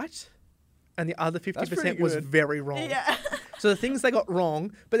 right, and the other 50% pretty was good. very wrong. Yeah. So the things they got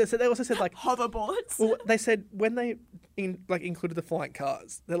wrong, but they also said like, Hoverboards. well, they said when they included the flying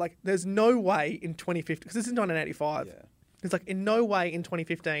cars, they're like, there's no way in 2015, because this is 1985. Yeah. It's like, in no way in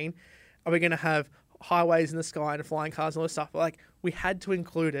 2015 are we going to have highways in the sky and flying cars and all this stuff. But like, we had to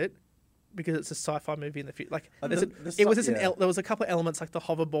include it because it's a sci-fi movie in the future. Like, And there's the it was stuff- just yeah. there was a couple of elements like the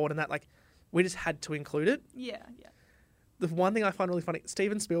hoverboard and that, like, we just had to include it. Yeah, yeah. The one thing I find really funny,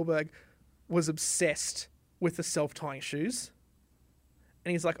 Steven Spielberg was obsessed with the self-tying shoes.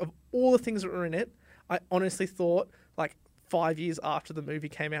 And he's like, of all the things that were in it, I honestly thought, like, 5 years after the movie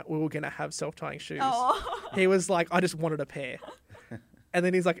came out, we were going to have self-tying shoes. Oh. He was like, I just wanted a pair. And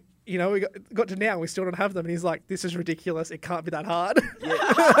then he's like, we got to now, we still don't have them. And he's like, this is ridiculous. It can't be that hard.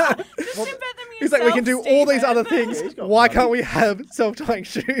 Just invent them He's like, we can do all these Stephen. other things. Yeah, he's got Why money. can't we have self-tying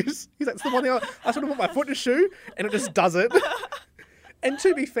shoes? He's like, it's the one thing I sort of put my foot in a shoe, and it just does it. And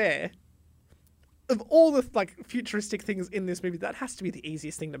to be fair, of all the like futuristic things in this movie, that has to be the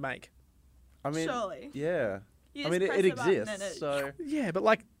easiest thing to make. I mean, Surely. yeah. You I just mean, press it the button exists. and it- So Yeah, but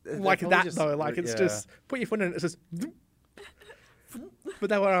like They're that probably just- though, like it's yeah. just put your foot in it, it's just. But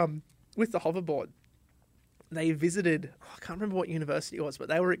they were with the hoverboard. They visited. I can't remember what university it was, but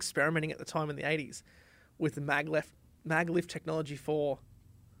they were experimenting at the time in the 80s with maglift technology for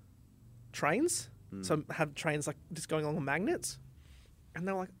trains. So have trains like just going along on magnets. And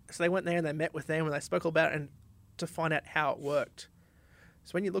they were like, so they went there and they met with them and they spoke all about it and to find out how it worked.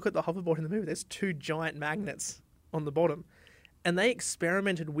 So when you look at the hoverboard in the movie, there's 2 giant magnets on the bottom. And they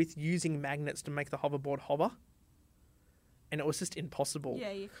experimented with using magnets to make the hoverboard hover. And it was just impossible.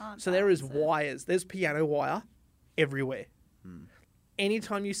 Yeah, you can't. So there is balance it. wires. There's piano wire everywhere.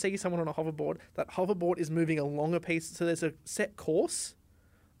 Anytime you see someone on a hoverboard, that hoverboard is moving along a piece. So there's a set course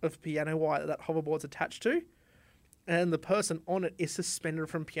of piano wire that hoverboard's attached to. And the person on it is suspended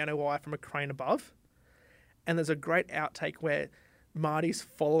from piano wire from a crane above. And there's a great outtake where Marty's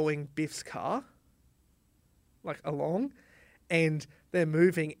following Biff's car, like along, and they're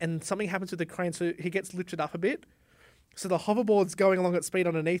moving, and something happens with the crane, so he gets lifted up a bit. So the hoverboard's going along at speed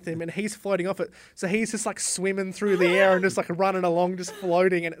underneath him, and he's floating off it. So he's just like swimming through the air and just like running along, just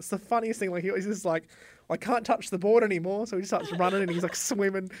floating. And it's the funniest thing. Like he's just like, I can't touch the board anymore. So he starts running and he's like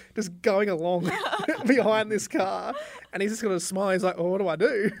swimming, just going along behind this car. And he's just got a smile. He's like, oh, what do I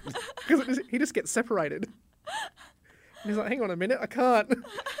do? Because he just gets separated. And he's like, hang on a minute, I can't. Because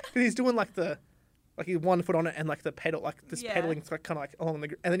he's doing like he's 1 foot on it and like the pedal, like this pedaling like, kind of like along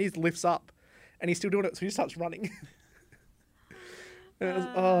the, and then he lifts up and he's still doing it. So he starts running. And it was,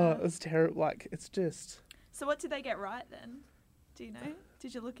 it was terrible. Like, it's just... So what did they get right then? Do you know?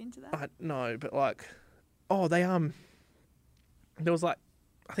 Did you look into that? No, but like... Oh, they, there was like...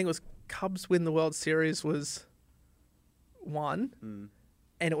 I think it was Cubs win the World Series was 1.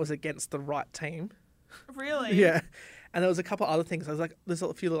 And it was against the right team. Really? Yeah. And there was a couple other things. I was like... There's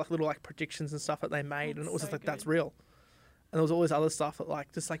a few like, little like predictions and stuff that they made. And it was so just like, good. that's real. And there was all this other stuff that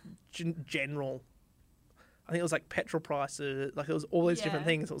like... Just like general... I think it was like petrol prices, like it was all these different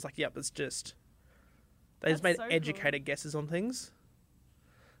things. It was like, yep, it's just... They just made That's so educated guesses on things.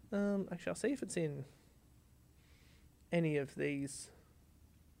 Actually, I'll see if it's in any of these.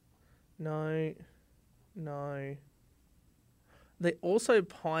 No. They also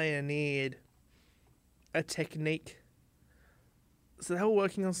pioneered a technique. So they were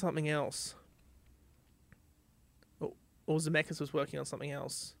working on something else. Or Zemeckis was working on something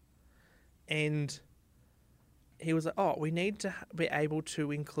else. And... he was like, oh, we need to be able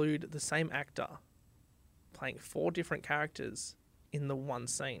to include the same actor playing 4 different characters in the one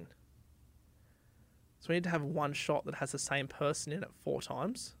scene. So we need to have one shot that has the same person in it 4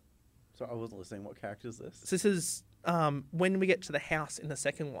 times. So I wasn't listening. What character is this? So this is when we get to the house in the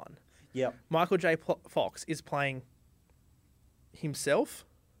second one. Yep. Michael J. Fox is playing himself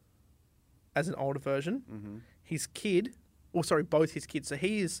as an older version. Mm-hmm. His kid, both his kids. So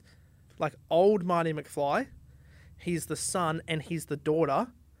he is like old Marty McFly. He's the son and he's the daughter.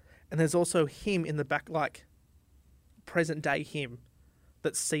 And there's also him in the back, like present day him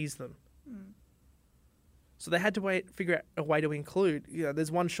that sees them. So they had to figure out a way to include,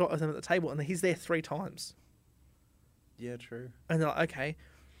 there's one shot of them at the table and he's there 3 times. Yeah, true. And they're like, okay.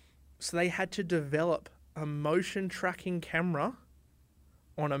 So they had to develop a motion tracking camera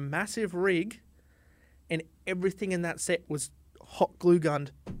on a massive rig and everything in that set was hot glue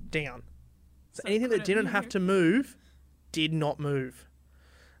gunned down. So anything that didn't have to move did not move.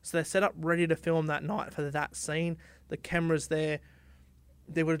 So they're set up ready to film that night for that scene. The camera's there.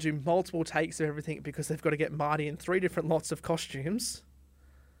 They were to do multiple takes of everything because they've got to get Marty in 3 different lots of costumes.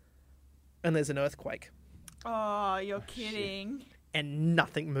 And there's an earthquake. Oh, you're kidding. And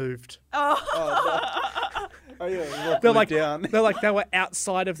nothing moved. Oh. Oh yeah, They're like, down. they were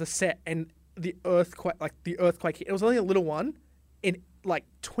outside of the set and the earthquake hit. It was only a little one. And like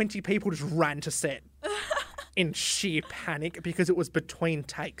 20 people just ran to set in sheer panic because it was between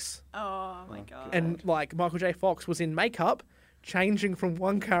takes. Oh my God. And like Michael J. Fox was in makeup, changing from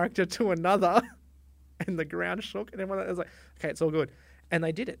one character to another, and the ground shook, and everyone was like, "Okay, it's all good," and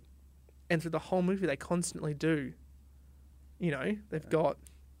they did it. And through the whole movie, they constantly do. They've got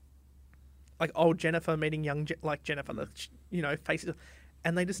like old Jennifer meeting young Jennifer, faces,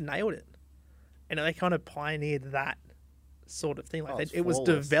 and they just nailed it. And they kind of pioneered that sort of thing. It was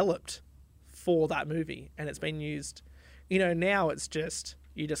developed for that movie, and it's been used. Now it's just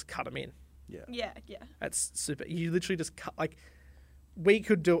you just cut them in. Yeah. That's super. You literally just cut. Like we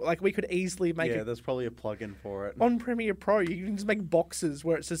could easily make. Yeah, there's probably a plug-in for it on Premiere Pro. You can just make boxes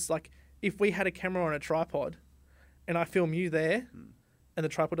where it's just like if we had a camera on a tripod, and I film you there, and the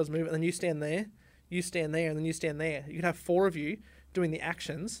tripod doesn't move, and then you stand there, and then you stand there. You could have 4 of you doing the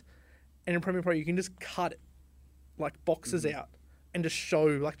actions, and in Premiere Pro you can just cut like boxes out and just show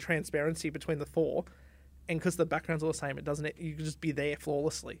like transparency between the 4, and because the background's all the same, you can just be there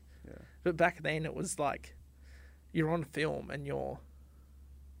flawlessly. But back then it was like you're on film and you're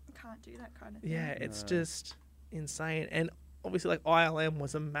can't do that kind of thing. it's just insane. And obviously like ILM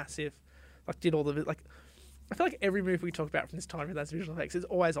was a massive did all the I feel like every movie we talk about from this time with those visual effects is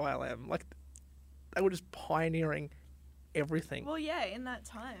always ILM. Like, they were just pioneering everything. Well, yeah, in that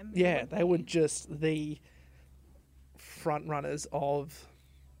time. Yeah, they were just the front runners of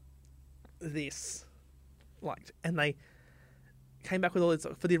this. Like, and they came back with all this,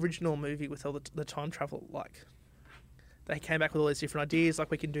 for the original movie with all the time travel, like, they came back with all these different ideas,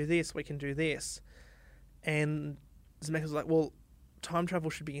 like, we can do this, we can do this. And Zemeckis was like, well, time travel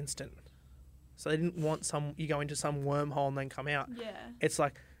should be instant. So they didn't want you go into some wormhole and then come out. Yeah. It's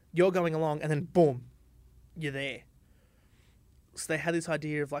like, you're going along and then boom, you're there. So they had this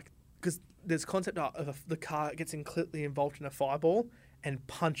idea of, like, because there's a concept of the car gets completely involved in a fireball and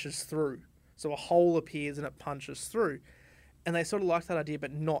punches through. So a hole appears and it punches through. And they sort of liked that idea,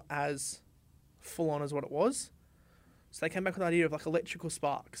 but not as full on as what it was. So they came back with the idea of, like, electrical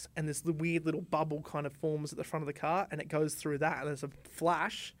sparks, and this weird little bubble kind of forms at the front of the car, and it goes through that, and there's a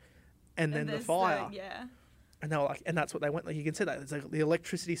flash, and then the fire. Yeah. And they were like, and that's what they went, like, you can see that. It's like the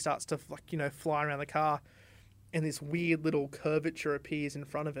electricity starts to, like, you know, fly around the car, and this weird little curvature appears in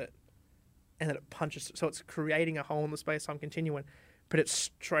front of it, and then it punches. So it's creating a hole in the space-time continuum, but it's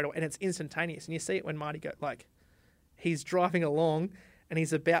straight away, and it's instantaneous. And you see it when Marty he's driving along, and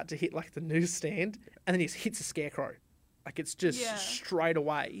he's about to hit, like, the newsstand, and then he hits a scarecrow. Like, it's just straight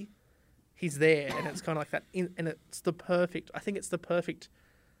away, he's there, and it's kind of like that. And it's the perfect, I think it's the perfect,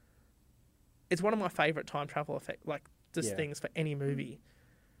 it's one of my favourite time travel things for any movie.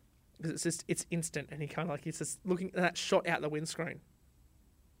 Because it's instant, and he kind of, like, he's just looking at that shot out the windscreen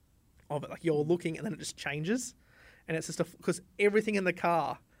of it. Like, you're looking, and then it just changes. And it's just because everything in the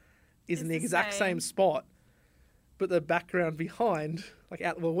car is in the exact same spot, but the background behind, like,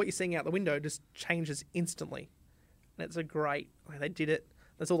 what you're seeing out the window just changes instantly. And it's a great, like, they did it.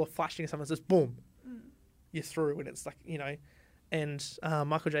 There's all the flashing and stuff. It's just boom, you're through, and it's like, you know. And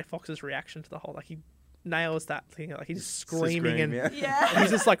Michael J. Fox's reaction to the whole, like, he nails that thing. Like, he's just screaming and he's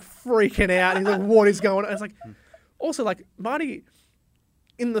just, like, freaking out. And he's like, what is going on? It's like, also, like, Marty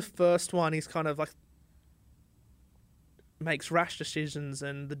in the first one, he's kind of like makes rash decisions,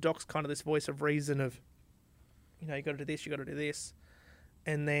 and the Doc's kind of this voice of reason of, you know, you got to do this, you got to do this,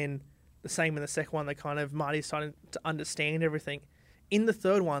 and then the same in the second one. They kind of Marty's starting to understand everything. In the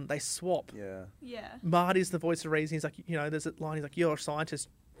third one, they swap. Yeah. Yeah. Marty's the voice of reason. He's like, you know, there's a line. He's like, you're a scientist.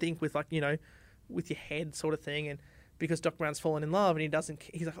 Think with, like, you know, with your head, sort of thing. And because Doc Brown's fallen in love, and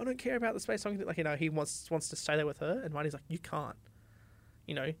he's like, I don't care about the space song. Like, you know, he wants to stay there with her. And Marty's like, you can't.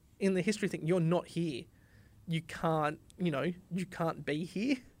 You know, in the history thing, you're not here. You can't. You know, you can't be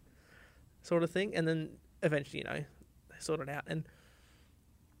here. Sort of thing. And then eventually, you know, they sort it out. And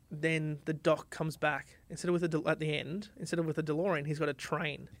then the Doc comes back at the end. Instead of with a DeLorean, he's got a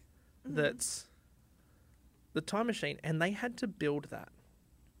train that's the time machine, and they had to build that.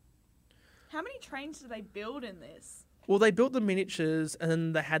 How many trains did they build in this? Well, they built the miniatures, and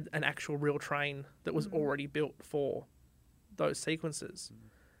then they had an actual real train that was already built for those sequences.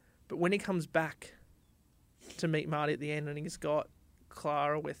 But when he comes back to meet Marty at the end, and he's got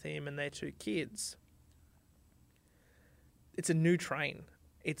Clara with him and their two kids, it's a new train.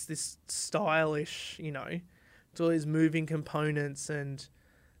 It's this stylish, you know, it's all these moving components, and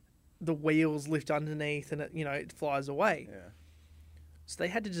the wheels lift underneath, and it, you know, it flies away. Yeah. So they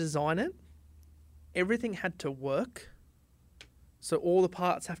had to design it. Everything had to work. So all the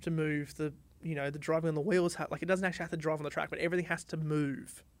parts have to move. The driving on the wheels, it doesn't actually have to drive on the track, but everything has to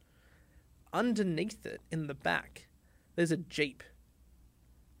move. Underneath it, in the back, there's a Jeep.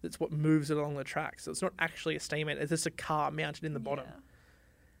 That's what moves it along the track. So it's not actually a steam engine. It's just a car mounted in the bottom. Yeah.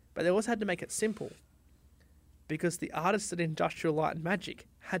 But they also had to make it simple, because the artists at Industrial Light and Magic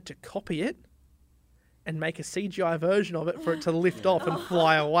had to copy it and make a CGI version of it for it to lift off and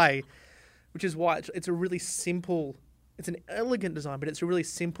fly away, which is why it's a really simple, it's an elegant design, but it's a really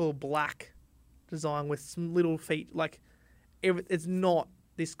simple black design with some little feet. Like, it's not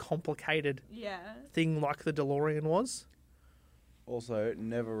this complicated thing like the DeLorean was. Also,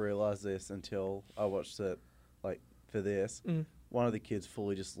 never realised this until I watched it, like, for this. One of the kids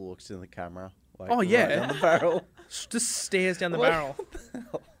fully just looks in the camera. Like, oh, yeah. Right down the barrel. Just stares down the barrel.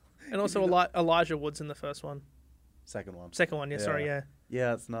 And also Elijah Wood's in the first one. Second one. Yeah.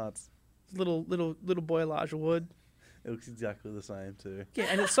 Yeah, it's nuts. Little boy Elijah Wood. It looks exactly the same, too. Yeah,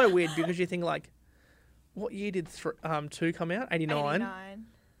 and it's so weird because you think, like, what year did 2 come out? 89? 89.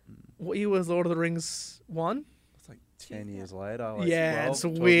 What year was Lord of the Rings 1? It's like 10 years later. Like yeah, 12, it's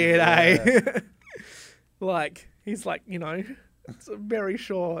 12 weird, years, eh? Like, he's like, you know, it's very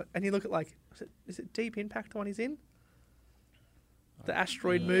short. And you look at, like, is it Deep Impact the one he's in? The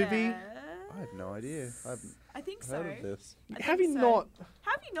asteroid movie? I have no idea. I haven't I think heard so. of this. Have you not?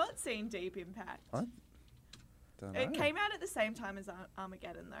 Have you not seen Deep Impact? I Don't know. It came out at the same time as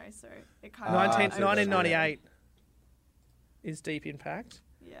Armageddon, though, so it kind Ah, of... 1998 is Deep Impact.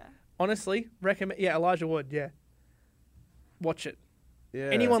 Yeah. Honestly, recommend. Yeah, Elijah Wood. Yeah, watch it. Yeah.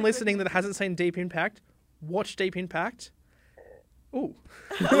 Anyone It's a good listening that movie. hasn't seen Deep Impact, watch Deep Impact. Ooh.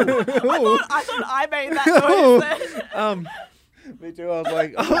 I thought I made that noise then. Me too. I was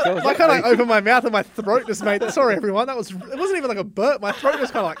like, I kind of opened my mouth and my throat just made that. Sorry, everyone. It wasn't even like a burp. My throat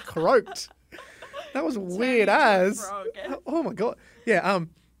just kind of like croaked. That was weird Turning into a as. frog. Oh my god. Yeah.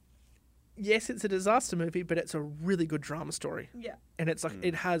 Yes, it's a disaster movie, but it's a really good drama story, Yeah. and it's like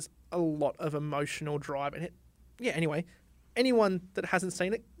it has a lot of emotional drive. And anyway, anyone that hasn't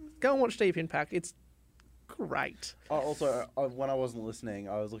seen it, go and watch Deep Impact. It's great. Also, when I wasn't listening,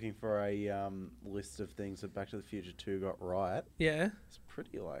 I was looking for a list of things that Back to the Future 2 got right. Yeah. It's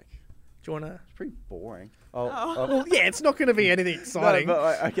pretty like Do you wanna? it's pretty boring. Well, yeah, it's not going to be anything exciting. No,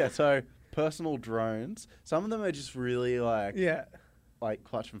 but okay, so personal drones. Some of them are just really like Yeah. like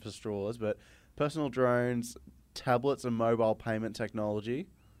clutching for straws, but personal drones, tablets and mobile payment technology,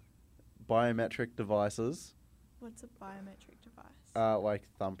 biometric devices, What's a biometric device? like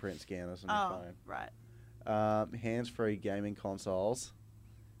thumbprint scanners on your phone. Right. Hands-free gaming consoles.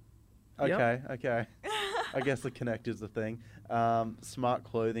 Yep. Okay. I guess the Kinect is the thing. Smart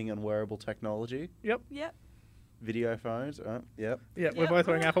clothing and wearable technology. Yep. Yep. Video phones. Yep. Yeah, we're Yep. both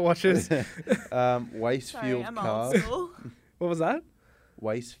wearing Apple Watches. Waste-fueled Sorry, I'm cars. old school. What was that?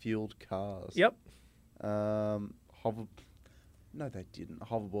 Waste-fueled cars. Yep. Hover. No, they didn't.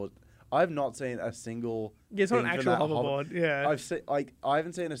 Hoverboard. I've not seen a single. Yeah, it's not an thing actual from that hoverboard. Yeah. I've seen I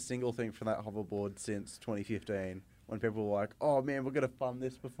haven't seen a single thing from that hoverboard since 2015 when people were like, "Oh man, we're gonna fund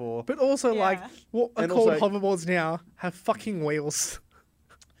this before." But also, like, Yeah. what are And called also- hoverboards now have fucking wheels.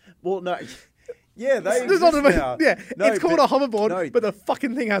 Well, no. Yeah, they There's not exist a- now. yeah, No, it's called a but- hoverboard, no, but the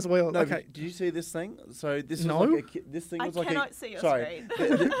fucking thing has wheels. No, Okay. did you see this thing? So this No. was like this thing I was like cannot a see your sorry.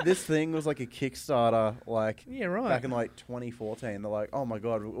 screen. This thing was like a Kickstarter, like Yeah, right. back in like 2014. They're like, "Oh my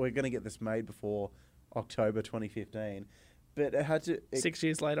god, we're gonna get this made before October 2015," but it had to. 6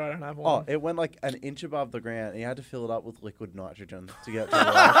 years later, I don't have Oh, one. it went like an inch above the ground. And you had to fill it up with liquid nitrogen to get to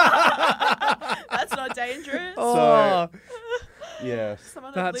life. That's not dangerous. Oh, Yeah.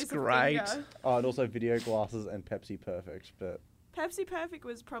 Someone That's lose a great. finger. Oh, and also video glasses and Pepsi Perfect. But Pepsi Perfect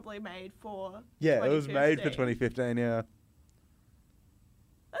was probably made for. yeah, it was made for 2015. 2015. Yeah.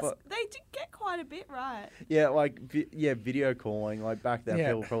 That's, But- they did get quite a bit right. Yeah, like video calling. Like back then, Yeah.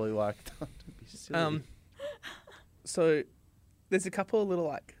 people probably like, "Don't be silly." So there's a couple of little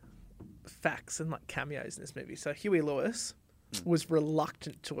like facts and like cameos in this movie. So Huey Lewis was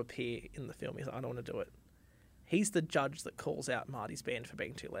reluctant to appear in the film. He's like, I don't want to do it. He's the judge that calls out Marty's band for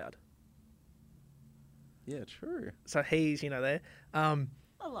being too loud. Yeah, true. So he's, there. I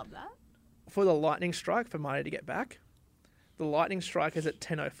love that. For the lightning strike for Marty to get back, the lightning strike is at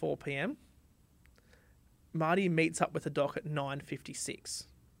 10:04 p.m. Marty meets up with the doc at 9:56.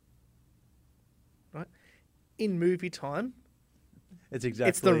 Right? In movie time, It's exactly.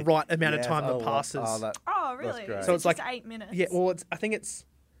 it's the right amount of Yes, time I that love- passes. Oh, that, Oh, really? great. So it's just like- 8 minutes. Yeah, well, I think it's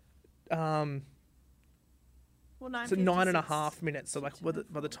well, so 9.5 9:56. minutes. So like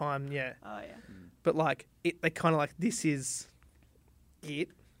by the time, yeah. Oh, yeah. But like they kind of like this is it,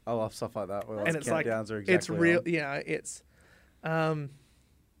 I love stuff like that. Where like and it's like countdowns are exactly it's real. on. It's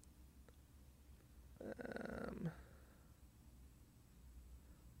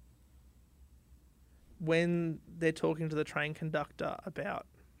when they're talking to the train conductor about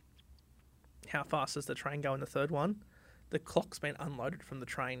how fast does the train go in the third one, the clock's been unloaded from the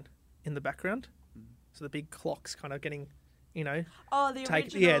train in the background. So the big clock's kind of getting, Oh, the Take-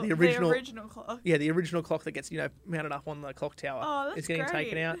 original. yeah, the original- The original clock. yeah, the original clock that gets, mounted up on the clock tower Oh, that's is getting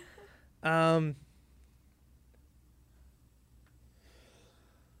taken great. out.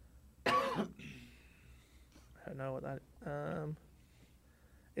 I don't know what that.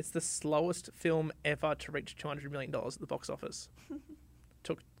 It's the slowest film ever to reach $200 million at the box office.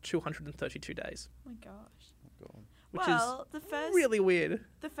 Took 232 days, Oh my gosh. God. which Well, is really weird.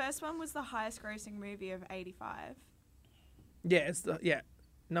 the first one was the highest grossing movie of 85. Yeah, it's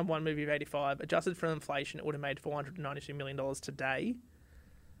number one movie of 85. Adjusted for inflation, it would have made $492 million today.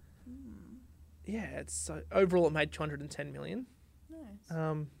 Yeah, it's so overall it made $210 million. Nice.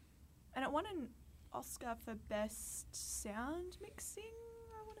 Um, And it won an Oscar for best sound mixing,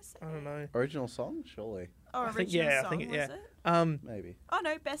 I want to say. I don't know. Original song, surely. Or I original think- yeah, I song, think it- was yeah. it? Maybe. Oh,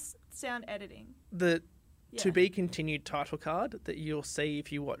 no, best sound editing. The Yeah. to be continued title card that you'll see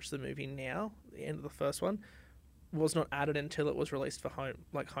if you watch the movie now, the end of the first one, was not added until it was released for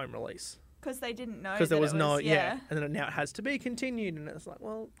home release. Because they didn't know. Because there that was it no, yeah. and then now it has to be continued, and it's like,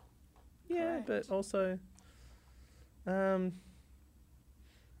 well, yeah, Correct. but also,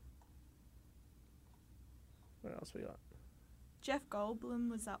 What else we got? Jeff Goldblum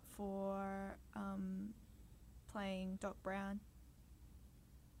was up for playing Doc Brown.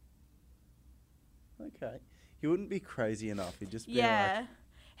 Okay. He wouldn't be crazy enough. He'd just be Yeah.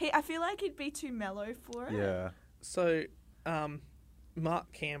 I feel like he'd be too mellow for like, it. yeah. So,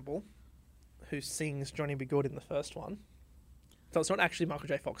 Mark Campbell, who sings Johnny B. Good in the first one, so it's not actually Michael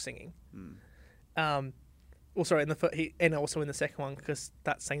J. Fox singing. Well, sorry, and also in the second one, because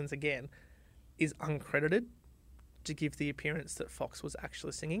that scene's again, is uncredited to give the appearance that Fox was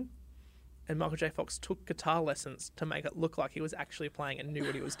actually singing. And Michael J. Fox took guitar lessons to make it look like he was actually playing and knew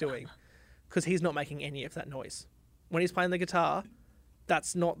what he was doing, because he's not making any of that noise. When he's playing the guitar,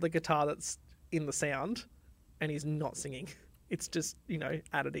 that's not the guitar that's in the sound, and he's not singing. It's just,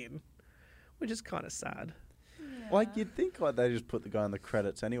 added in, which is kind of sad. Yeah. Like, you'd think like they just put the guy in the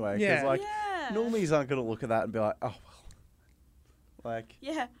credits anyway. 'Cause, Yeah. like, Yeah. normies aren't going to look at that and be like, oh, well. Like,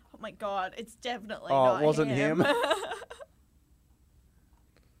 Yeah. Oh my God, it's definitely Oh, not it wasn't him. I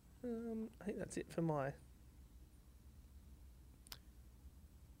think that's it for my...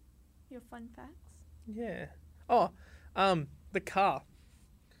 Your fun facts. Yeah. Oh, the car.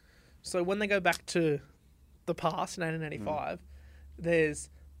 So when they go back to the past, 1985, there's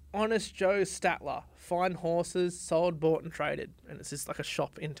Honest Joe Statler, fine horses, sold, bought, and traded. And it's just like a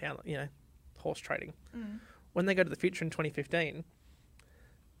shop in town, horse trading. When they go to the future in 2015,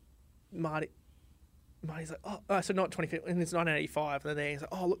 Marty's like, so not 2015, and it's 1985, and then he's like,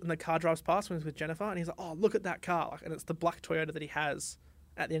 oh, look, and the car drives past when he's with Jennifer, and he's like, oh, look at that car. And it's the black Toyota that he has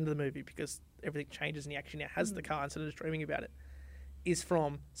at the end of the movie, because everything changes and he actually now has the car instead of just dreaming about it, is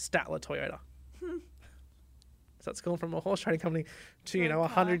from Statler Toyota. So it's gone from a horse trading company to,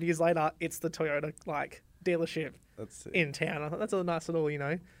 100 years later, it's the Toyota, dealership that's it. in town. I thought that's a nice little,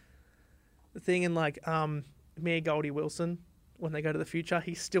 thing. And, Mayor Goldie Wilson, when they go to the future,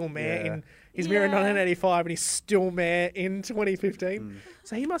 he's still mayor Yeah. in... He's mayor in Yeah. 1985 and he's still mayor in 2015.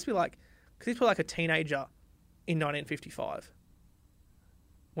 So he must be because he's probably a teenager in 1955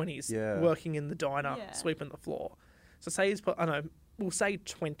 when he's Yeah. working in the diner, Yeah. sweeping the floor. So say he's, we'll say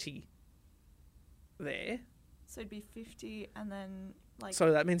 20 there. So it'd be 50 and then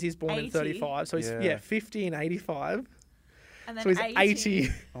So that means he's born in 80. 35. So he's, Yeah. 50 and 85. and then So he's 80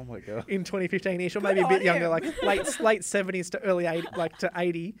 Oh, my God. in 2015-ish, or maybe a Good bit on younger, him. late 70s to early 80, to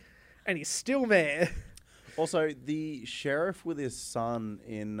 80, and he's still there. Also, the sheriff with his son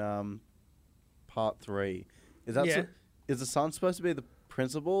in part 3, is that Yeah. is the son supposed to be the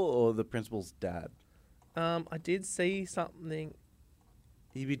principal or the principal's dad? I did see something.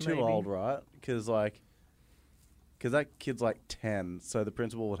 He'd be too Maybe. old, right? Because that kid's 10, so the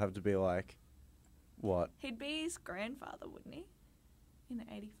principal would have to be what? he'd be his grandfather, wouldn't he? In the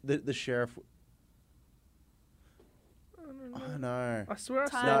 80s. The sheriff. Oh no. I swear I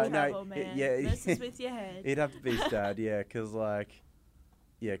saw. Time No, travel, man. yeah, This is with your head. It'd have to be his dad, yeah, because that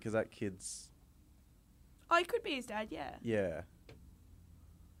kid's, Oh, it could be his dad, yeah. yeah.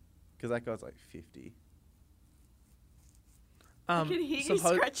 Because that guy's 50. I can hear you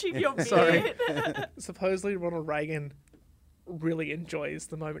suppo- scratching your beard. Sorry. Supposedly Ronald Reagan really enjoys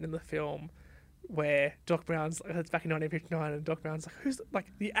the moment in the film where Doc Brown's it's back in 1959, and Doc Brown's who's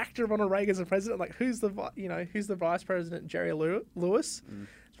the actor Ronald Reagan's the president, who's the vice president, Jerry Lewis.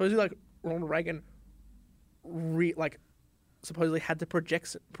 Supposedly Ronald Reagan supposedly had the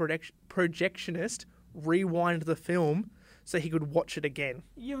projectionist rewind the film so he could watch it again,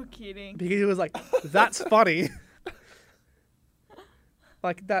 You're kidding. because he was like, that's funny.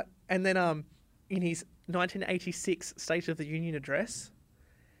 That. And then in his 1986 State of the Union address,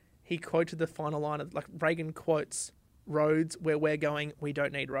 he quoted the final line of Reagan quotes, "Roads where we're going, we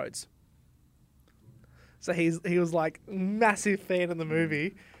don't need roads." So he was massive fan of the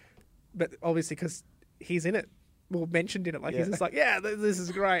movie, but obviously because he's in it, mentioned in it, he's just this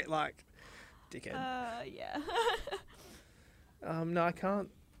is great, dickhead. Yeah. No, I can't.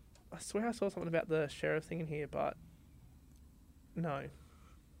 I swear I saw something about the sheriff thing in here, but no.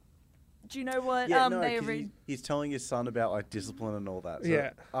 Do you know what Yeah, no, they 'cause he's telling his son about discipline and all that. So,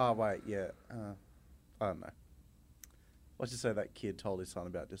 Yeah. Oh wait, yeah. I don't know. Let's just say that kid told his son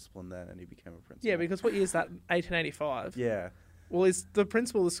about discipline then, and he became a principal. Yeah, because what year is that? 1885. Yeah. Well, is the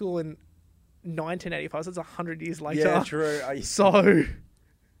principal of the school in 1985? So it's 100 years later. Yeah, true. So,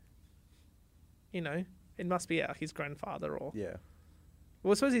 it must be his grandfather or. Yeah.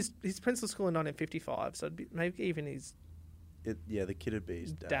 Well, I suppose his principal school in 1955, so it'd be maybe even his The kid would be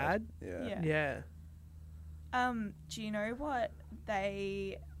his dad. dad. Yeah. Yeah. Yeah. Do you know what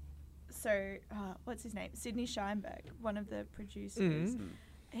what's his name? Sidney Sheinberg, one of the producers.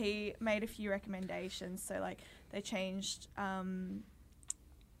 he made a few recommendations. So, like, they changed...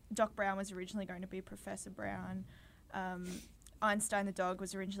 Doc Brown was originally going to be Professor Brown. Einstein the dog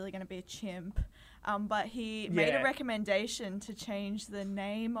was originally going to be a chimp. But he made a recommendation to change the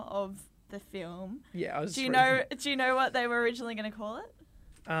name of the film. Yeah, I was. Do you know what they were originally going to call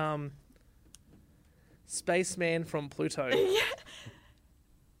it? Spaceman from Pluto. Yeah.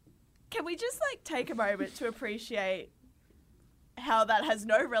 Can we just like take a moment to appreciate how that has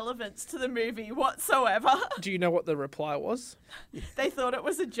no relevance to the movie whatsoever? Do you know what the reply was? They thought it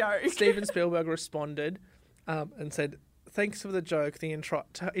was a joke. Steven Spielberg responded and said, "Thanks for the joke. The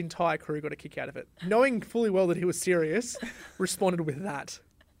entire crew got a kick out of it." Knowing fully well that he was serious, responded with that.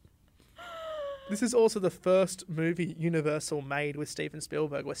 This is also the first movie Universal made with Steven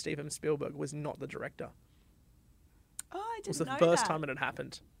Spielberg where Steven Spielberg was not the director. Oh, I It was didn't the know first that. time it had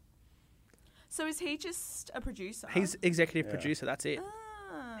happened. So is he just a producer? He's executive producer, that's it.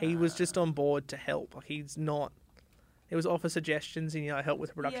 He was just on board to help. Like, he's not... He was offer suggestions and, help with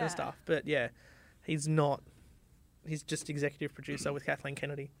the production stuff. But, yeah, he's not... He's just executive producer with Kathleen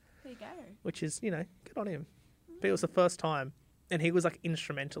Kennedy. There you go. Which is, good on him. But it was the first time. And he was, like,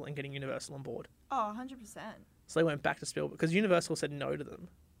 instrumental in getting Universal on board. Oh, 100%. So they went back to Spielberg. Because Universal said no to them.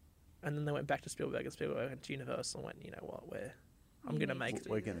 And then they went back to Spielberg, and Spielberg went to Universal and went, you know what, I'm going to make it.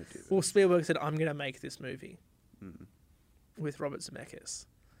 We're going to do this. Well, Spielberg said, I'm going to make this movie with Robert Zemeckis.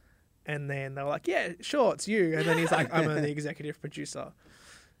 And then they were like, yeah, sure, it's you. And then he's like, I'm the executive producer.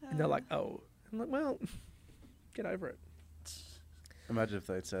 And they're like, oh. I'm like, well, get over it. Imagine if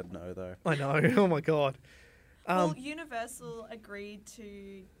they'd said no, though. I know. Oh, my God. Well, Universal agreed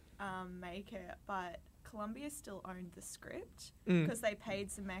to make it, but Columbia still owned the script because they paid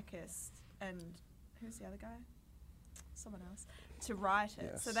Zemeckis and who's the other guy? Someone else to write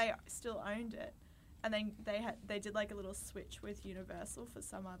it. Yes. So they still owned it, and then they did like a little switch with Universal for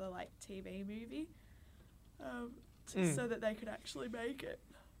some other like TV movie, so that they could actually make it.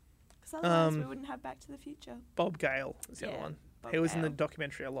 Because otherwise we wouldn't have Back to the Future. Bob Gale is the other one. Bob He was in the Gale.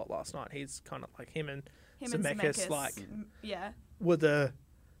 documentary a lot last night. He's kind of like him and And Zemeckis, like, yeah. were the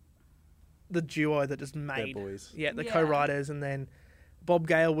duo that just made... They're boys. Yeah, the Yeah. co-writers, and then Bob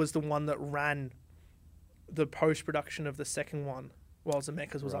Gale was the one that ran the post-production of the second one while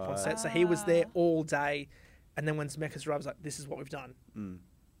Zemeckis was up on set. So he was there all day, and then when Zemeckis arrived, was like, this is what we've done.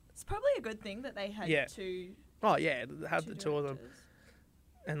 It's probably a good thing that they had two. Oh, yeah, they had the two of them. directors.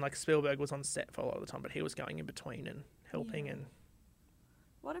 And, like, Spielberg was on set for a lot of the time, but he was going in between and helping. Yeah. And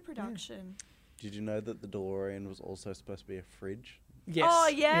What a production. Did you know that the DeLorean was also supposed to be a fridge? yes. Oh,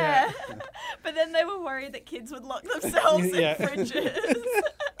 yeah. But then they were worried that kids would lock themselves Yeah. in fridges.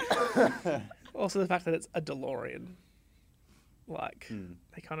 Also, the fact that it's a DeLorean. Like,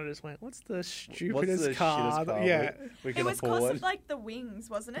 they kind of just went, what's the stupidest the car? shittest car Yeah. we It can was because afford? of like the wings,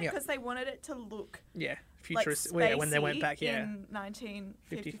 wasn't it? Yeah. Because they wanted it to look Yeah. like Futurist. Well, yeah, when they went spacey back, yeah. in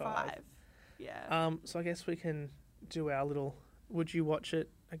 1955. Yeah. So I guess we can do our little, would you watch it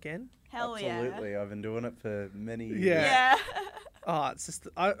again? Hell Absolutely. I've been doing it for many years. Yeah. Yeah. Oh, it's just,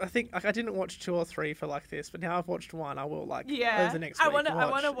 I think, like, I didn't watch 2 or 3 for like this, but now I've watched 1. I will, like, Yeah. over the next I week want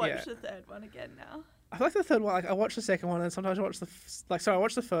to watch yeah. the third one again now. I like the third one. Like, I watch the second one, and sometimes I watch I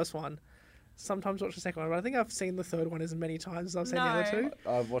watch the first one. Sometimes watch the second one, but I think I've seen the third one as many times as I've seen the other No. 2.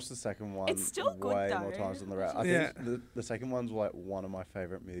 I've watched the second one It's still good, way more though. times than the rest. I Yeah. think the second one's like one of my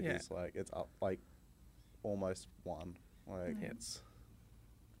favorite movies. Like it's up like almost 1. Like It's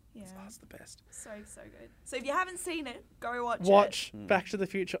Yeah. it's the best. So good. So if you haven't seen it, go watch it. Watch Back to the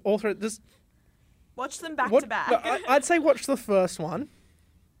Future. All through just Watch them back what- to back. no, I'd say watch the first one,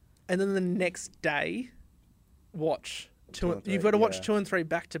 and then the next day, watch 2 and 3, You've got to watch yeah. 2 and 3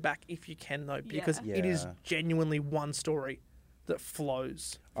 back to back if you can, though, because Yeah. it is Yeah. genuinely one story that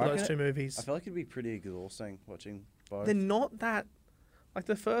flows for I those reckon 2 movies. I feel like it'd be pretty exhausting watching both. They're not that. Like,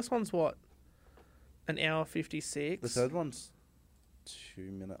 the first one's what? An hour 56. The third one's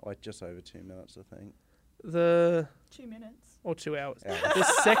 2 minutes, like just over 2 minutes, I think. The 2 minutes. or 2 hours. Yeah. The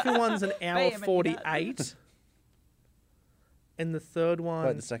second one's an hour Vehemently 48, and the third Wait,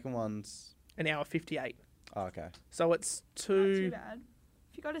 one the second one's an hour 58. oh, okay. So it's Not too two. bad.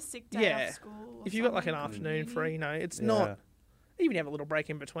 If you got a sick day Yeah. off school. Or If you got like an something, afternoon maybe. free, it's Yeah. not. Even have a little break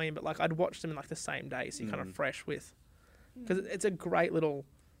in between, but like I'd watch them in like the same day, so you're kind of fresh with. Because it's a great little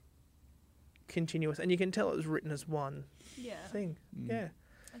continuous, and you can tell it was written as one Yeah. thing. Yeah.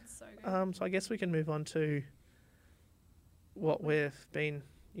 It's so good. So I guess we can move on to what we've been,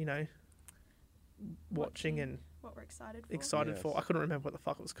 watching and what we're excited for. Excited Yes. for. I couldn't remember what the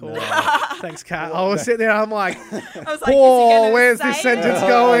fuck it was called. No. Thanks, Kat. I was sitting there. I'm like, I was like, oh, is he gonna where's say this it? sentence Oh,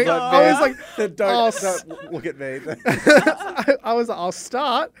 going? I I was was like, don't look at me. I was like, I'll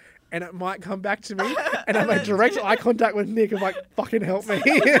start, and it might come back to me, and I made direct eye contact with Nick. I'm like, fucking help me.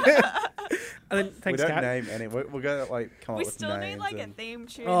 And then We thanks, don't Kat. name any. We're gonna like come We up with still names. need like a and theme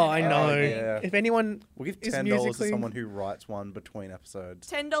tune. Oh, I and know. everything. Yeah. If anyone, We'll give is $10 musically- to someone who writes one between episodes.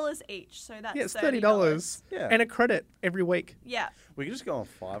 $10 each, so that's yeah, it's $30. Yeah. and a credit every week. Yeah. We could just go on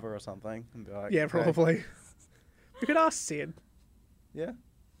Fiverr or something and be like, Yeah, hey, probably. We could ask Sid. Yeah.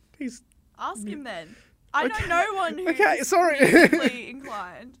 He's Ask him then. I Okay. know no one who's Okay, sorry. musically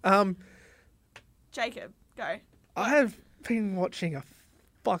inclined. Jacob, go. I have been watching a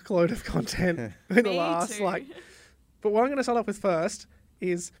fuckload of content in the Me last too. But what I'm going to start off with first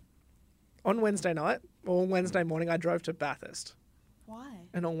is on Wednesday night or Wednesday morning, I drove to Bathurst, Why?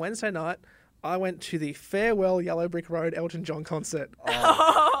 and on Wednesday night, I went to the Farewell Yellow Brick Road Elton John concert,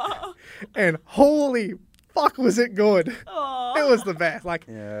 Oh, and holy fuck, was it good! Oh. It was the best. Like,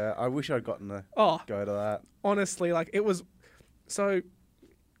 yeah. I wish I'd gotten to oh, go to that. honestly, like it was so.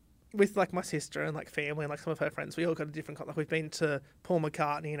 With like my sister and like family and like some of her friends, we all got a different. Like we've been to Paul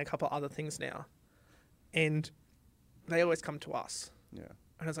McCartney and a couple of other things now, and they always come to us. Yeah.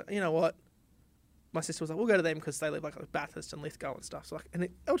 And I was like, you know what? My sister was like, we'll go to them because they live like Bathurst and Lithgow and stuff. So like, and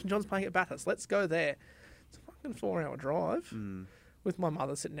Elton John's playing at Bathurst. Let's go there. It's a fucking 4-hour drive Mm. with my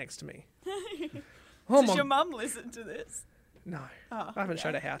mother sitting next to me. Does my your mum listen to this? no, Oh, I haven't okay.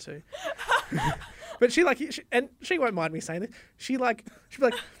 showed her how to. But she like, and she won't mind me saying this. She'll be like,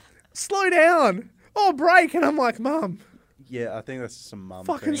 slow down. Oh, brake. And I'm like, Mum, Yeah, I think that's just a mum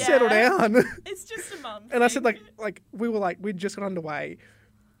fucking thing. Yeah. settle down. It's just a mum. And I said thing. we'd just got underway,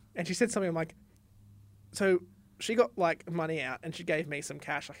 and she said something. I'm like, so she got like money out and she gave me some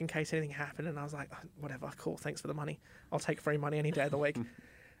cash like in case anything happened. And I was like, oh, whatever, cool, thanks for the money. I'll take free money any day of the week.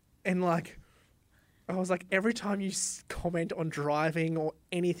 And like, I was like, every time you comment on driving or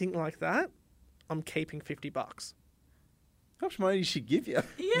anything like that, I'm keeping $50. How much money did she give you?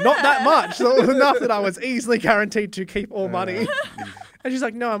 Yeah. Not that much, so it was enough that I was easily guaranteed to keep all money. Yeah. And she's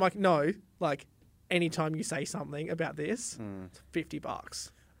like, no. I'm like, no. Like, anytime you say something about this, Mm. it's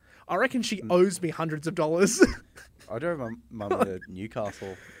 $50. I reckon she owes me hundreds of dollars. I drove my mum to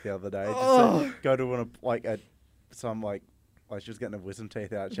Newcastle the other day. Just Oh. to go to some she was getting her wisdom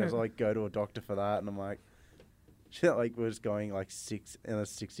teeth out. She has to like go to a doctor for that, and I'm like, she like was going like in a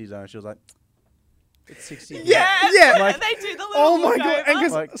 60 zone. She was like, it's 60. Yeah, yeah. Like, they do the little Oh my look God, and over.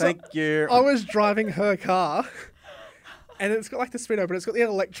 'cause- Like, So, thank you. I was driving her car, and it's got like the speedo, but it's got the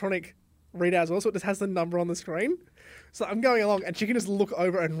electronic readout as well, so it just has the number on the screen. So I'm going along, and she can just look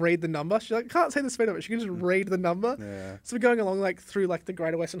over and read the number. She's like, can't see the speedo, but she can just read the number. Yeah. So we're going along like through like the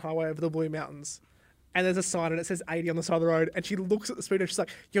Greater Western Highway over the Blue Mountains, and there's a sign and it says 80 on the side of the road, and she looks at the speedo. She's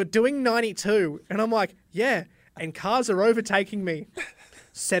like, "You're doing 92," and I'm like, "Yeah," and cars are overtaking me.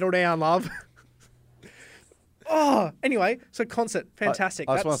 Settle down, love. Oh, anyway, so concert, fantastic.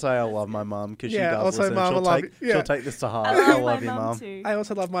 I just want to That's- say I love my mum because Yeah, she does also, listen. Mum, I She'll love take, you. Yeah. she'll take this to heart. I love my you, mum mum. too. I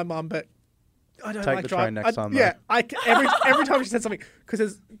also love my mum, but I don't Take like the driving. train next time, Yeah, though. every time she said something, because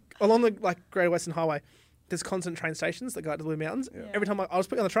there's along the like Greater Western Highway, there's constant train stations that go to the Blue Mountains. Yeah. Every time I'll just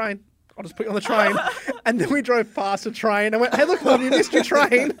put you on the train. I'll just put you on the train, and then we drove past a train. I went, "Hey, look, Mum, you missed your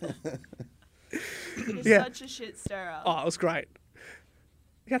train." You're Yeah. such a shit stirrer. Oh, it was great.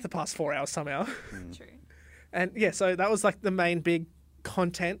 You have to pass 4 hours somehow, True. and yeah, so that was like the main big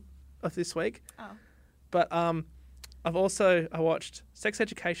content of this week. Oh. But I watched Sex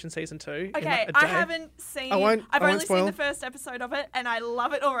Education season 2. in, Okay, like, a I day. haven't seen. I won't only seen spoil. the first episode of it, and I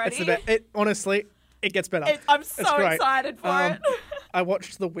love it already. It's it honestly, it gets better. I'm It's so great. excited for Um, it. I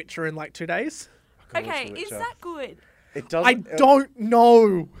watched The Witcher in like 2 days. I can watch Okay, The is Witcher. that good? It doesn't. I don't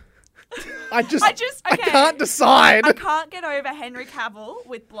know. I okay. can't decide. I can't get over Henry Cavill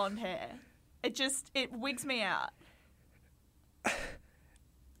with blonde hair. It wigs me out.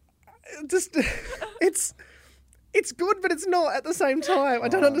 Just it's good, but it's not at the same time. I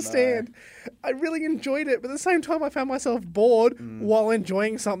don't Oh, understand. I really enjoyed it, but at the same time, I found myself bored while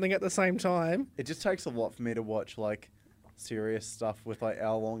enjoying something at the same time. It just takes a lot for me to watch like serious stuff with like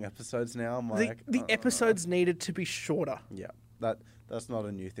hour-long episodes now. I'm like, The episodes needed to be shorter. Yeah, that's not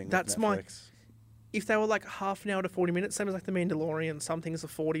a new thing. That's with my- Netflix. If they were like half an hour to 40 minutes, same as like The Mandalorian, some things are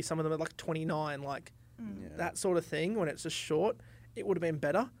 40, some of them are like 29, like Yeah. that sort of thing. When it's just short, it would have been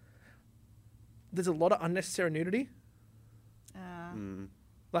better. There's a lot of unnecessary nudity. Mm.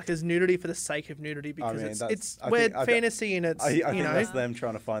 Like there's nudity for the sake of nudity because mean, it's that's- I weird think- fantasy and it's I you think know. that's them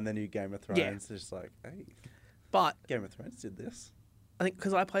trying to find their new Game of Thrones. Yeah. It's just like, hey, But Game of Thrones did this. I think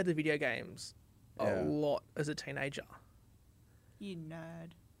because I played the video games, a Yeah. lot as a teenager. You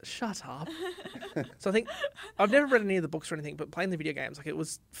nerd. Shut up. So I think I've never read any of the books or anything, but playing the video games, like, it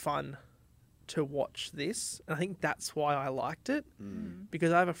was fun to watch this, and I think that's why I liked it,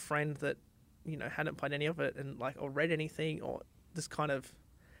 because I have a friend that, you know, hadn't played any of it and like or read anything or this kind of,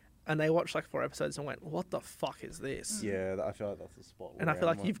 and they watched like 4 episodes and went, "What the fuck is this?" Yeah, I feel like that's the spot. And I where feel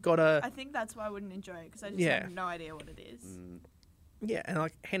I'm like you've got to, I think that's why I wouldn't enjoy it, because I just Yeah. have no idea what it is. yeah, and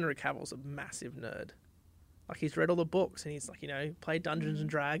like Henry Cavill's a massive nerd. Like, he's read all the books and he's like, you know, played Dungeons and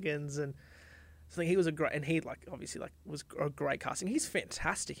Dragons, and so I think he was a great, and he like obviously like was a great casting. He's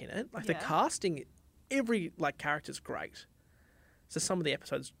fantastic in it. Like the Yeah. casting, every like character's great. So some of the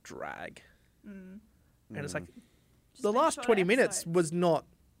episodes drag, and it's like Just the make last shorter 20 minutes episodes. was not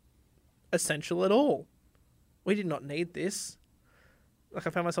essential at all. We did not need this. Like, I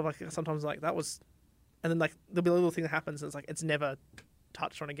found myself like sometimes like that was, and then like there'll be a little thing that happens and it's like it's never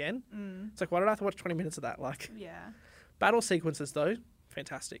touched on again. It's like, why did I have to watch 20 minutes of that? Like, Yeah. battle sequences though,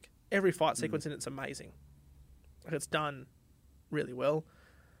 fantastic. Every fight sequence in it's amazing. Like, it's done really well.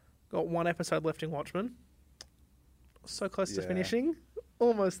 Got 1 episode left in Watchmen. So close to Yeah. finishing.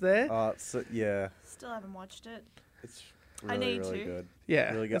 Almost there. Yeah, Still haven't watched it. it's I really, need really to. good.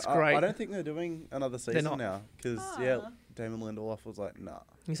 Yeah, Really good. it's great. I don't think they're doing another season not. now because Ah. Damon Lindelof was like, nah,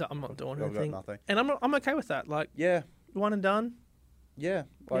 He's like, I'm not doing I've got anything. nothing. And I'm okay with that. Like, Yeah, one and done. yeah.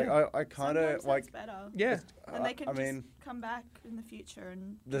 Like Yeah. I kind Sometimes of like. that's better. Yeah. And they can I just mean, come back in the future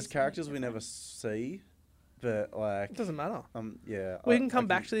and. do there's something characters we different. never see, but like, It doesn't matter. yeah. We I- can come I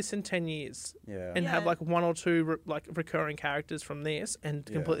back to this in 10 years Yeah. and have Yeah. like 1 or 2 like recurring characters from this and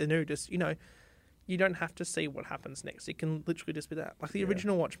Yeah. completely new. Just, you know, you don't have to see what happens next. It can literally just be that. Like the Yeah.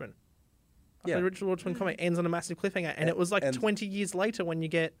 original Watchmen. Like Yeah. the original Watchmen comic ends on a massive cliffhanger, and it was like and- 20 years later when you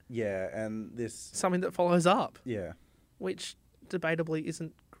get Yeah, and this. something that follows up, Yeah. which debatably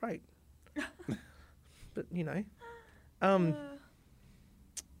isn't great. But, you know. I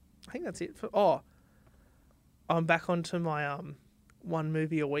think that's it. I'm back onto my 1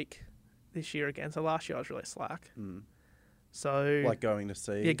 movie a week this year again. So last year I was really slack. So Like going to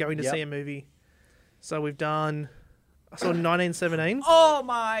see. yeah, going to Yep. see a movie. So we've done. I saw 1917. Oh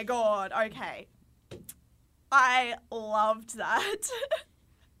my god, okay. I loved that.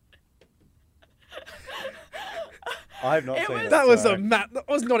 I have not It seen was- it. That was so-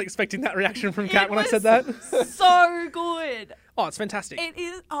 I was not expecting that reaction from Kat It when I said was that. So good. Oh, it's fantastic. It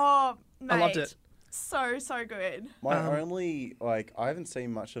is. Oh, mate. I loved it. So good. My Um, only, like, I haven't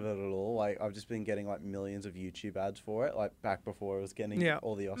seen much of it at all. Like, I've just been getting, like, millions of YouTube ads for it, like, back before it was getting Yeah.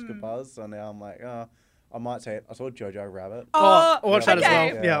 all the Oscar buzz. So now I'm like, I might say it. I saw Jojo Rabbit. Oh, watch that as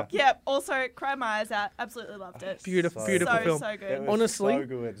okay. well. Yeah. Yep. Also, cried my eyes out. Absolutely loved it. Beautiful, So- beautiful so film. so It good. was Honestly, so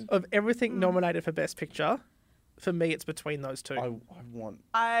good. Of everything nominated for Best Picture, for me, it's between those two. I want,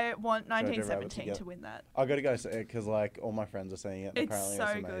 I want Rabbit 1917 to to get- win that. I got to go see it because, like, all my friends are seeing it. And It's apparently so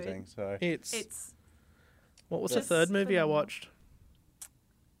it's good. amazing. So It's It's what was the just third movie I phenomenal. watched?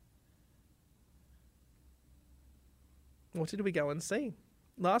 What did we go and see?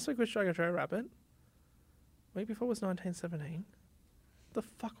 Last week was Jojo Rabbit. Week before was 1917. The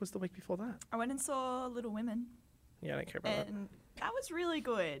fuck was the week before that? I went and saw Little Women, Yeah, I don't care about and that was really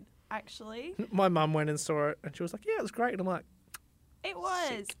good. Actually, that. My mum went and saw it, and she was like, "Yeah, it was great." And I'm like, it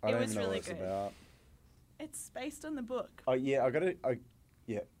was. I It don't was even know really what it's good. about. It's based on the book. Oh, yeah, I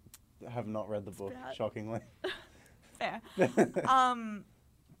have not read the book, about- shockingly. Fair. But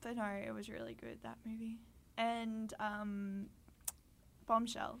no, it was really good, that movie. And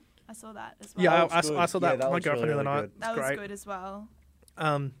Bombshell. I saw that as well. "Yeah, Oh, it's I saw good. Yeah, that. that My was girlfriend the really, other night. really It's that was great. good as well.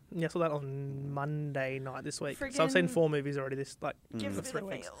 Yeah, I saw that on Monday night this week. So I've seen Friggin- 4 movies already. This Gives for me 3 the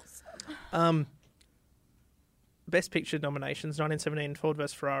weeks. feels. Best Picture nominations: 1917, Ford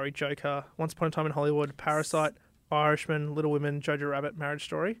vs Ferrari, Joker, Once Upon a Time in Hollywood, Parasite, Irishman, Little Women, Jojo Rabbit, Marriage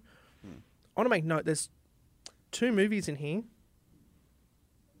Story. I want to make note. There's 2 movies in here.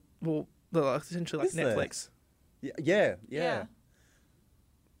 Well, they're essentially like Is there? Netflix. Yeah. Yeah.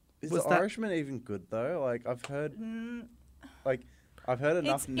 Is Was the that- Irishman even good though? Like I've heard Mm,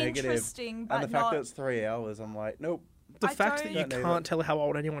 enough it's negative, interesting, but and the fact not. that it's 3 hours, I'm like, nope. The I fact that don't- you Don't need can't it. tell how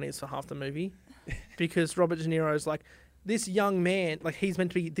old anyone is for half the movie, because Robert De Niro's like this young man, like he's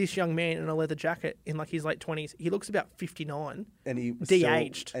meant to be this young man in a leather jacket in like his late 20s. He looks about 59. And he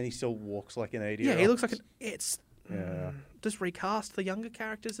De-aged. still, and he still walks like an 80. Yeah, he looks like it's. Yeah. Just recast the younger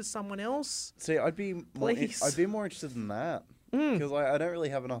characters as someone else. See, I'd be more Please. more interested in that because I don't really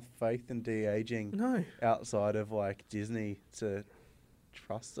have enough faith in de-aging No. outside of like Disney to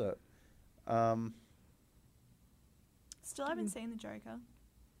trust it. Still haven't seen the Joker.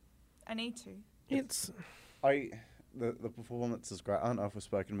 I need to. It's The performance is great. I don't know if we've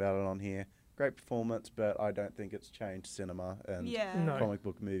spoken about it on here. great performance, but I don't think it's changed cinema and Yeah. No. comic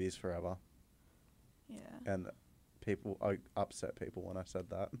book movies forever. Yeah. And I upset people when I said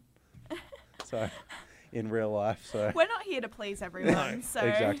that. So, in real life, so We're not here to please everyone, No, so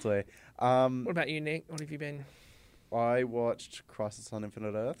exactly. What about you, Nick? What have you been? I watched Crisis on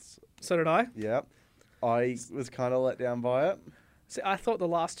Infinite Earths. So did I. Yep. I was kind of let down by it. See, I thought the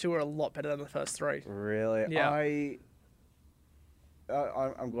last two were a lot better than the first three. Really? Yeah.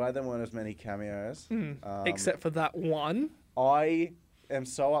 I'm glad there weren't as many cameos. Except for that one. I am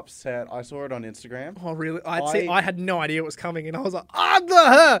so upset. I saw it on Instagram. Oh, really? I had no idea it was coming, and I was like, I'm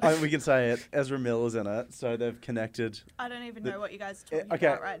the her! We can say it. Ezra Miller's in it, so they've connected. I don't even know what you guys are talking Okay,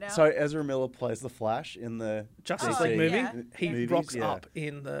 about right now. so Ezra Miller plays the Flash in the Justice DC League movie. yeah. He movies, rocks yeah. up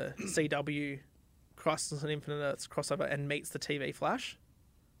in the CW Crisis on Infinite Earths crossover and meets the TV Flash.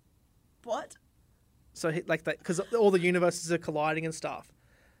 What? So he, like that, because all the universes are colliding and stuff.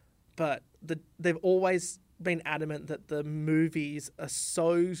 But they've always been adamant that the movies are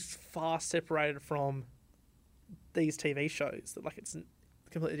so far separated from these TV shows that like it's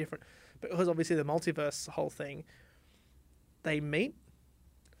completely different. But because obviously the multiverse whole thing, they meet.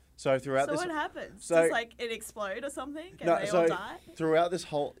 So throughout So this, what happens? so- Does like it explode or something and they all die? throughout this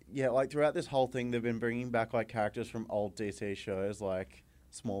whole throughout this whole thing, they've been bringing back like characters from old DC shows like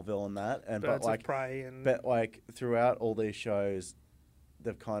Smallville and that, and Birds but like of Prey and but like throughout all these shows,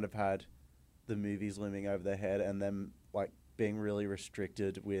 they've kind of had the movies looming over their head and them like being really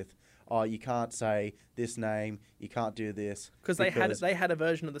restricted with, oh, you can't say this name, you can't do this because they had a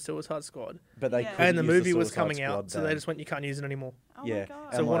version of the Suicide Squad, but they Yeah. couldn't and the use movie was Suicide coming out, Squad so they then. just went, you can't use it anymore. Oh Yeah. my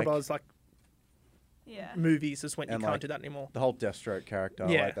god. So And, Warner like- Bros. Like Yeah. movies just went, you and, can't like, do that anymore. the whole Deathstroke character.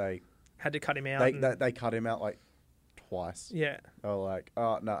 Yeah. Like Had to cut him out. they and- they cut him out like twice. yeah. They were like,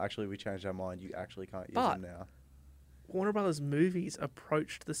 oh no, actually we changed our mind. You actually can't use But- him now. Warner Brothers movies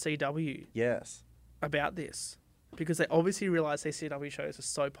approached the CW Yes. about this because they obviously realized their CW shows are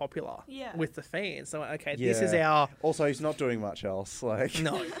so popular Yeah. with the fans. So okay, this is Yeah. our Also, he's not doing much else. Like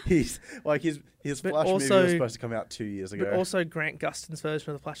No. he's like his But Flash movie also- was supposed to come out 2 years ago. but also Grant Gustin's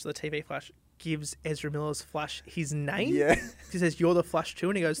version of the Flash, the TV Flash, gives Ezra Miller's Flash his name. yeah. He says, "You're the Flash too,"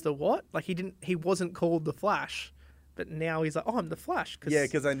 and he goes, "The what?" Like he wasn't called the Flash, but now he's like, "Oh, I'm the Flash." Yeah,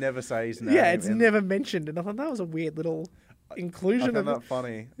 because they never say his name. yeah, it's and never mentioned, and I thought that was a weird little I inclusion found of it. that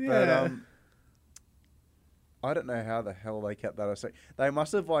funny. Yeah. But I don't know how the hell they kept that a secret. They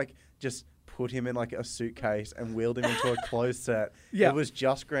must have like just put him in like a suitcase and wheeled him into a closed set. Yeah. It was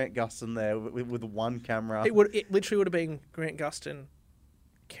just Grant Gustin there with one camera. It literally would have been Grant Gustin,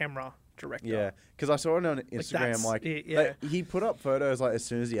 camera director. Yeah, because I saw it on Instagram. that's Like, it, yeah. he put up photos like as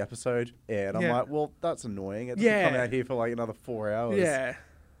soon as the episode aired. I'm Yeah. like, well, that's annoying. It doesn't Yeah. come out here for like another 4 hours. Yeah.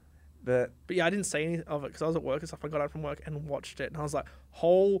 But But yeah, I didn't see any of it because I was at work and stuff. I got out from work and watched it, and I was like,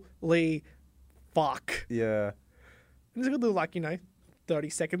 "Holy fuck!" yeah, And it's a good little 30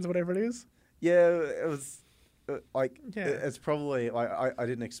 seconds, whatever it is. yeah, it was like Yeah. it's probably like I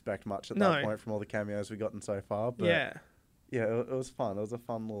didn't expect much at No. that point from all the cameos we've gotten so far. But Yeah, yeah, it was fun. It was a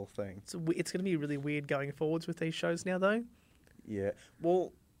fun little thing. it's going to be really weird going forwards with these shows now, though. Yeah,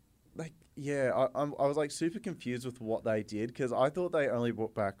 well, like yeah, I was like super confused with what they did because I thought they only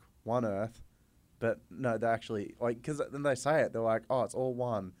brought back one Earth, but no, they actually because then they say it, they're like, oh, it's all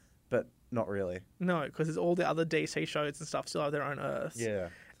one, but not really. No, because there's all the other DC shows and stuff still have their own Earths. Yeah,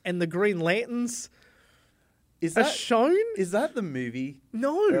 And the Green Lanterns is are that shown? the movie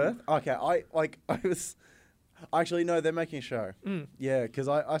No. Earth? Okay, I was actually no, they're making a show. Mm. Yeah, because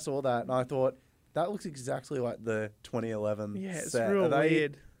I saw that and I thought that looks exactly like the 2011 Yeah, it's set. real Are they-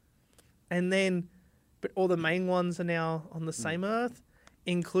 weird. And then, but all the main ones are now on Mm. the same Earth,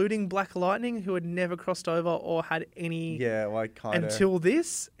 including Black Lightning, who had never crossed over or had any Yeah, like kind of. until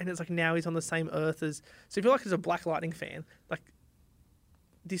this. And it's like now he's on the same Earth as. So if you're like as a Black Lightning fan, like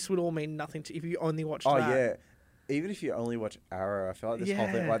this would all mean nothing to if you only watched Oh that. yeah, even if you only watch Arrow, I feel like this whole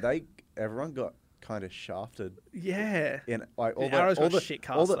thing, Yeah. like everyone got kind of shafted Yeah. in like all The the Arrow's all got the shit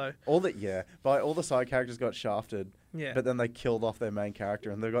all cast, the though. all the yeah, but like, all the side characters got shafted. Yeah. But then they killed off their main character,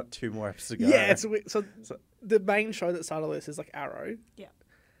 and they've got 2 more episodes to go. Yeah, it's weird. So So- the main show that started this is like Arrow. Yeah.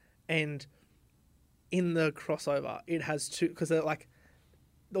 And in the crossover, it has two because they're like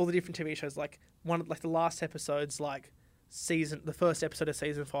all the different TV shows. Like the last episode's like the first episode of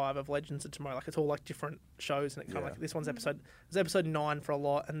season 5 of Legends of Tomorrow. Like it's all like different shows, and it kind of Yeah. like this one's there's episode 9 for a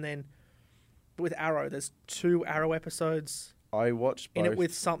lot, and then with Arrow, there's 2 Arrow episodes I watched both. in it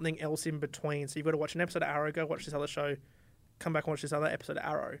with something else in between. So you've got to watch an episode of Arrow, go watch this other show, come back and watch this other episode of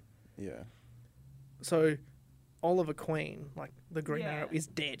Arrow. yeah, So Oliver Queen, like the Green Yeah. Arrow, is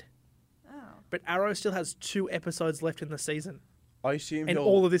dead. Oh. But Arrow still has 2 episodes left in the season. I assume and he'll.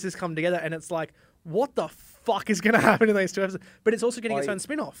 all of this has come together, and it's like, what the fuck is going to happen in these 2 episodes? But it's also getting its own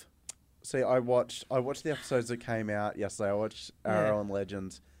spin-off. See, I watched the episodes that came out yesterday. I watched Arrow and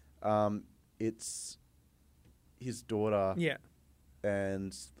Legends. It's his daughter Yeah.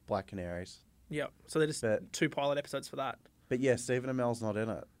 and Black Canaries. Yeah. So they're just 2 pilot episodes for that. But yeah, Stephen Amell's not in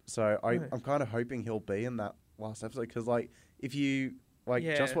it. So I'm kind of hoping he'll be in that last episode because, like, if you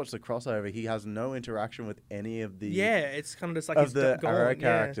just watch the crossover, he has no interaction with any of the it's kind of just like of he's the gone, Arrow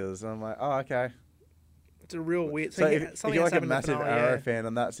characters. And I'm like, oh, okay. It's a real weird. So if you're like a massive Arrow fan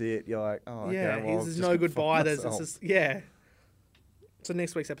and that's it, you're like, oh, okay. Yeah, well, there's just no go goodbye. fuck There's myself. just, yeah. So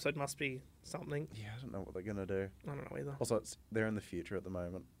next week's episode must be something. Yeah, I don't know what they're gonna do. I don't know either. Also, they're in the future at the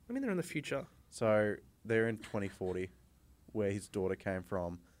moment. I mean, they're in the future. So they're in 2040, where his daughter came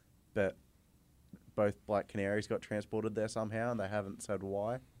from, but both Black Canaries got transported there somehow, and they haven't said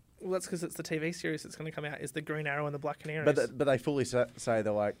why. Well, that's because it's the TV series that's going to come out. Is the Green Arrow and the Black Canaries? But they fully say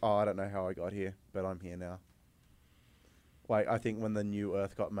they're like, oh, I don't know how I got here, but I'm here now. Like, I think when the new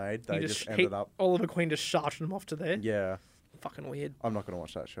Earth got made, they just ended up. Oliver Queen just shafted them off to there. Yeah. Fucking weird. I'm not going to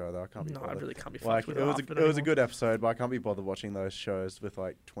watch that show though. I can't be bothered. I really can't be like, fucked with it was a good episode, but I can't be bothered watching those shows with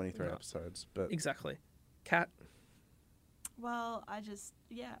like 23 episodes. But exactly. Kat. Well,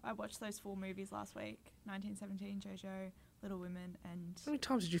 I watched those 4 movies last week: 1917, JoJo, Little Women, and. How many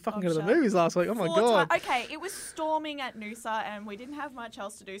times did you fucking go Bob to the Shell. movies last week? Oh my 4 god. Okay, it was storming at Noosa, and we didn't have much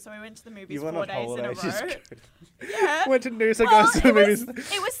else to do, so we went to the movies you went 4 on days in a holiday. row. Yeah. Went to Noosa, Well, goes to the it was-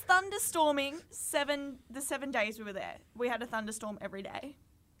 movies. It was thunderstorming the 7 days we were there. We had a thunderstorm every day.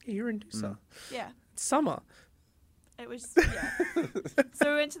 Yeah, you're in Noosa. Yeah. It's summer. It was, yeah. So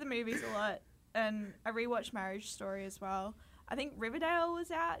we went to the movies a lot, and I rewatched Marriage Story as well. I think Riverdale was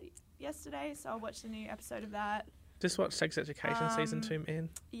out yesterday, so I watched a new episode of that. Just watched Sex Education season 2, man.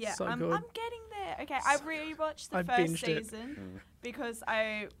 Yeah, So I'm good. getting there. Okay, I rewatched the I first binged it. season because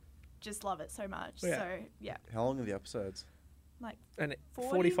I just love it so much. Yeah. So, yeah. How long are the episodes? Like And 40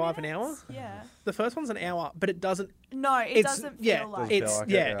 45 an hour? minutes? Yeah. The first one's an hour, but it doesn't. No, it doesn't feel like Doesn't it's feel like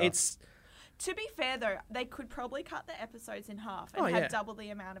it, yeah, yeah. it's To be fair, though, they could probably cut the episodes in half Oh, and yeah. have double the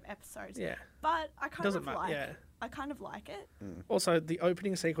amount of episodes. yeah. But I kind Doesn't of matter. like Yeah. I kind of like it. Also, the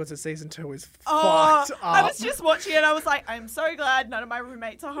opening sequence of season 2 is Oh, fucked up. I was just watching it. I was like, I'm so glad none of my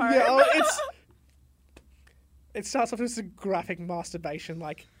roommates are home. Yeah, oh, it starts off as a graphic masturbation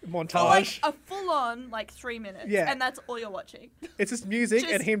montage. For like a full-on 3 minutes. Yeah. And that's all you're watching. It's just music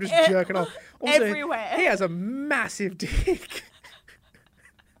and Just him just e- jerking off. Also, everywhere. He has a massive dick.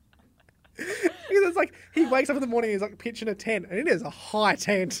 Because it's like he wakes up in the morning, he's like pitching a tent, and it is a high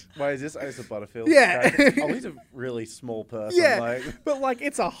tent. Wait, is this Asa Butterfield? Yeah. Oh, he's a really small person. Yeah, Like, but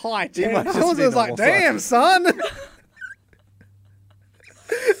it's a high He tent. might I just was be just like, normal size. damn, son. That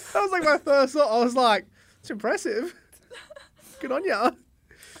was my first thought. I was like, it's impressive. Good on ya.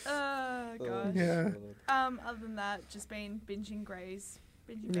 Oh, gosh. Yeah. Other than that, just been binging Grey's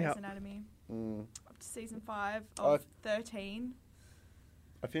Yeah. Anatomy. Mm. Up to season 5 of 13.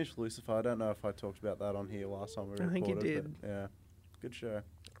 I finished Lucifer. I don't know if I talked about that on here last time we I recorded. think you did. But yeah, good show.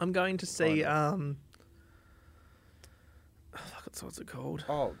 I'm going to see, Kind what's it called?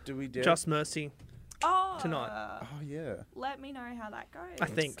 Oh, do we do? Just Mercy. Oh, Tonight. Oh yeah. Let me know how that goes. I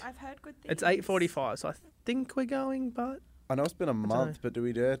think. I've heard good things. It's 8:45, so I think we're going, but I know it's been a know. month, but do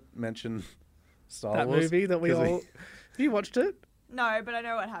we dare mention Star that Wars? movie that we 'Cause all... Have you watched it? No, but I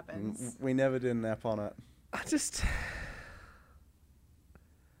know what happens. We never did an app on it. I just...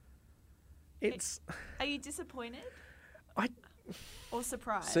 It's... Are you disappointed I... or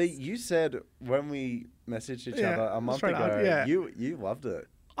surprised? See, you said when we messaged each Yeah, other a month straight ago, up, yeah. you loved it.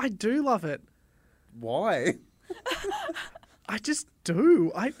 I do love it. Why? I just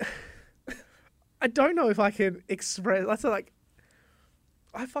do. I don't know if I can express...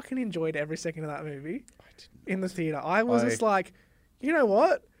 I fucking enjoyed every second of that movie in the theatre. I was just like, you know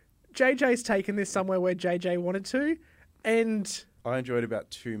what? JJ's taken this somewhere where JJ wanted to, and... I enjoyed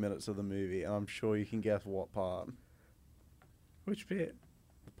about 2 minutes of the movie, and I'm sure you can guess what part. Which bit?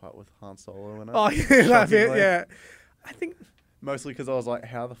 The part with Han Solo in it. Oh, yeah, that bit, Shockingly. yeah. I think... Mostly because I was like,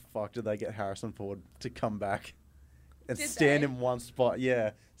 how the fuck did they get Harrison Ford to come back and Did stand they? in one spot?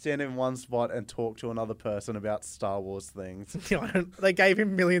 Yeah, stand in one spot and talk to another person about Star Wars things. They gave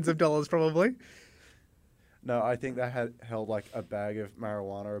him millions of dollars, probably. No, I think they had held a bag of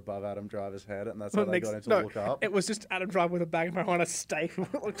marijuana above Adam Driver's head, and that's how Well, they got him to look up. It was just Adam Driver with a bag of marijuana stake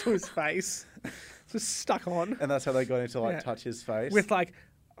to his face. Just stuck on. And that's how they got him to Yeah. touch his face. With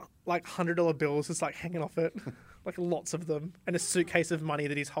 $100 bills just hanging off it. Lots of them. And a suitcase of money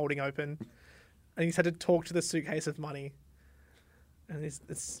that he's holding open. And he's had to talk to the suitcase of money. And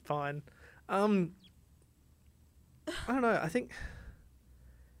it's fine. I don't know. I think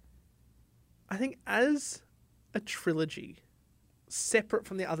as a trilogy, separate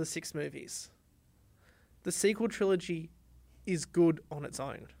from the other 6 movies, the sequel trilogy is good on its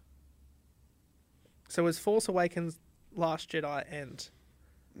own. So as Force Awakens, Last Jedi, and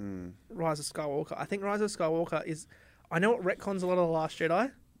Rise of Skywalker, I think Rise of Skywalker is... I know it retcons a lot of The Last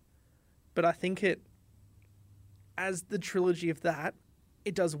Jedi, but I think it, as the trilogy of that,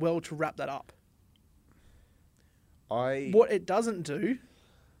 it does well to wrap that up. What it doesn't do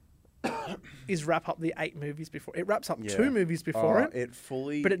is wrap up the 8 movies before. It wraps up 2 movies before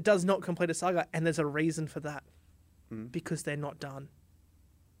it. But it does not complete a saga, and there's a reason for that. Because they're not done.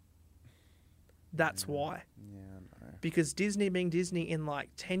 That's why. Yeah, no. Because Disney being Disney in like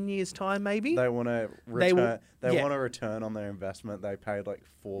 10 years' time, maybe? They want to return. They want to return on their investment. They paid like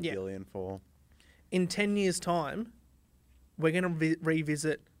 $4 billion for. In 10 years' time, we're going to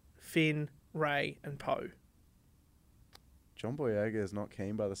revisit Finn, Rey, and Poe. John Boyega is not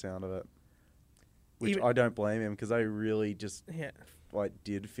keen by the sound of it. Which I don't blame him, because they really just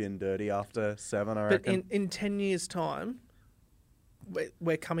did Finn dirty after 7, I reckon. But in 10 years' time,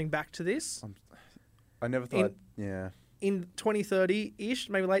 we're coming back to this. I never thought... In 2030-ish,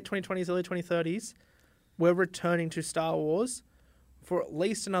 maybe late 2020s, early 2030s, we're returning to Star Wars for at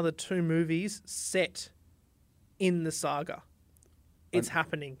least another 2 movies set in the saga. It's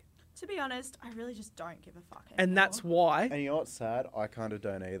happening. To be honest, I really just don't give a fuck anymore. And that's why... And you know what's sad? I kind of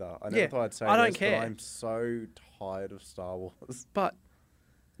don't either. I never thought I'd say I don't this, care. but I'm so tired of Star Wars. But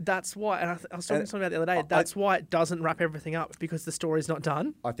that's why... And I was talking to someone about it the other day. That's why it doesn't wrap everything up, because the story's not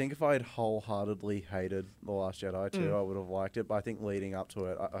done. I think if I had wholeheartedly hated The Last Jedi too, I would have liked it. But I think leading up to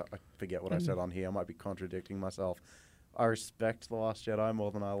it, I forget what I said on here. I might be contradicting myself. I respect The Last Jedi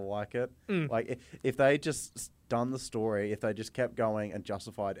more than I like it. Like, if they just done the story, if they just kept going and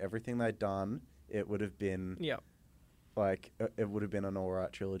justified everything they'd done, it would have been... Yeah. Like, it would have been an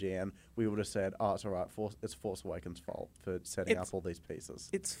alright trilogy, and we would have said, oh, it's alright, it's Force Awakens' fault for setting up all these pieces.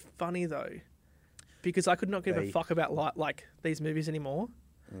 It's funny, though, because I could not give a fuck about like these movies anymore.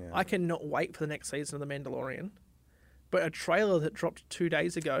 Yeah. I cannot wait for the next season of The Mandalorian. But a trailer that dropped 2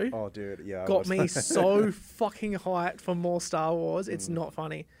 days ago got me so fucking hyped for more Star Wars. It's not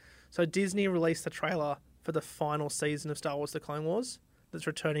funny. So Disney released the trailer for the final season of Star Wars: The Clone Wars that's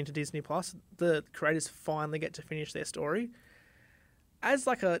returning to Disney+. The creators finally get to finish their story. As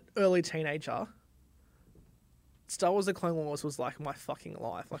like an early teenager, Star Wars: The Clone Wars was like my fucking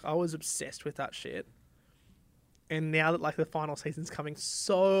life. Like, I was obsessed with that shit. And now that like the final season's coming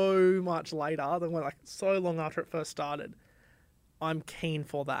so much later than like so long after it first started, I'm keen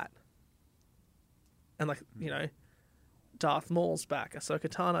for that. And like, you know, Darth Maul's back, Ahsoka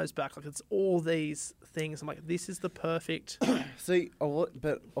Tano's back. Like, it's all these things. I'm like, this is the perfect. See, a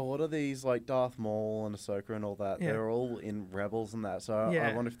lot of these like Darth Maul and Ahsoka and all that, they're all in Rebels and that. So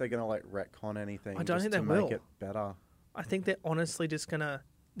I wonder if they're gonna like retcon anything. I don't think they to will make it better. I think they're honestly just gonna.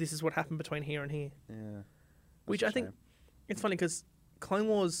 This is what happened between here and here. Yeah. Which I think it's funny because Clone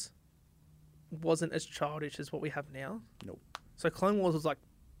Wars wasn't as childish as what we have now. Nope. So Clone Wars was like,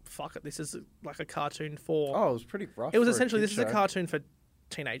 fuck it, this is like a cartoon for... Oh, it was pretty rough. It was essentially, this is a cartoon for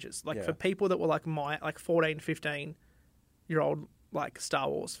teenagers. Like, for people that were like 14, 15-year-old like Star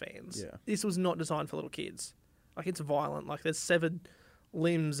Wars fans. Yeah. This was not designed for little kids. Like, it's violent. Like, there's severed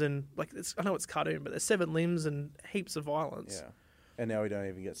limbs and... like, I know it's cartoon, but there's severed limbs and heaps of violence. Yeah. And now we don't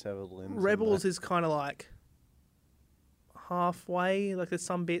even get severed limbs. Rebels is kind of like... halfway, like there's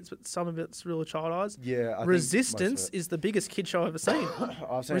some bits, but some of it's real childized. Yeah, I Resistance is the biggest kid show I've ever seen.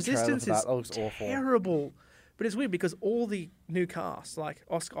 I've seen Resistance that. is That looks awful. Terrible, but it's weird because all the new cast, like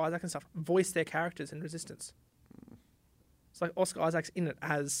Oscar Isaac and stuff, voice their characters in Resistance. It's like Oscar Isaac's in it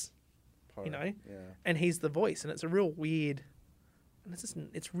as, you know, and he's the voice, and it's a real weird. And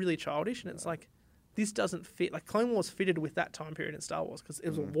it's really childish, and it's like this doesn't fit. Like Clone Wars fitted with that time period in Star Wars because it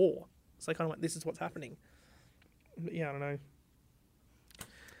was a war. So kind of like this is what's happening. But yeah, I don't know.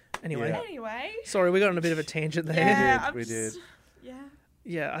 Anyway. Sorry, we got on a bit of a tangent there. Yeah, we did. Yeah.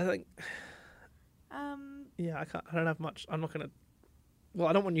 Yeah, I think... yeah, I don't have much... I'm not going to... Well,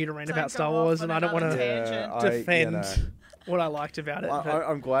 I don't want you to rant about Star Wars, and I don't want to defend what I liked about it.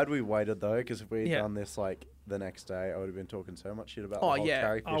 I'm glad we waited, though, because if we'd done this, like, the next day, I would have been talking so much shit about the whole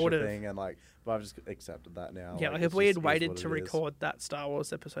Carrie Fisher thing, and, like... But I've just accepted that now. Yeah, like if we had waited to record that Star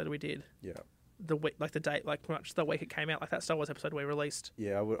Wars episode we did... Yeah. The week, like the date, like pretty much the week it came out, like that Star Wars episode we released,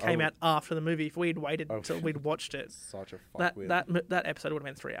 came out after the movie. If we'd waited until we'd watched it, such a fuck that episode would have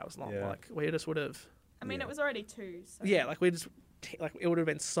been 3 hours long. Yeah. Like we just would have. I mean, it was already 2. So. Yeah, like we just like it would have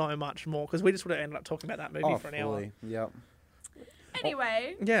been so much more because we just would have ended up talking about that movie for an hour. Yep.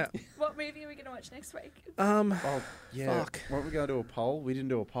 Anyway, Yeah. what movie are we going to watch next week? Oh, yeah. Fuck. Weren't we going to do a poll? We didn't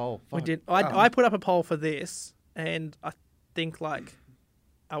do a poll. We Fuck. did. I put up a poll for this, and I think like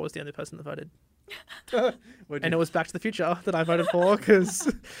I was the only person that voted. And it was Back to the Future that I voted for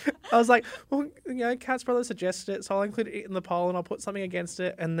because I was like, well, you know, Kat's brother suggested it, so I'll include it in the poll and I'll put something against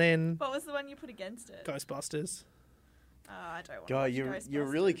it, and then What was the one you put against it? Ghostbusters. Oh, I don't want God, to watch you're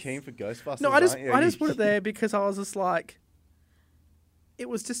really Ghostbusters. keen for Ghostbusters. No, I just aren't you? put it there because I was just like, it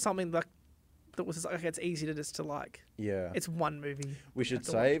was just something that was just like it's easy to just to like. Yeah. It's one movie. We should have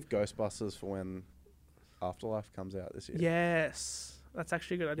to save Ghostbusters for when Afterlife comes out this year. Yes, that's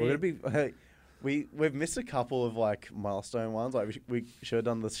actually a good idea. We're gonna be. We've missed a couple of like milestone ones. Like we should have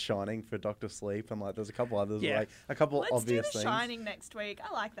done The Shining for Doctor Sleep, and like there's a couple others. Yeah. Like a couple Let's obvious do The things. Shining next week.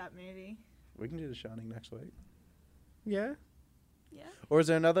 I like that movie. We can do The Shining next week. Yeah, Yeah. Or is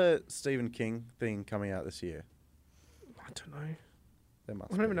there another Stephen King thing coming out this year? I don't know. There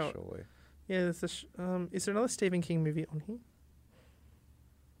must I be, don't even know. surely. Yeah, there's this. Is there another Stephen King movie on here?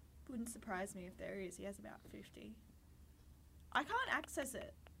 Wouldn't surprise me if there is. He has about 50. I can't access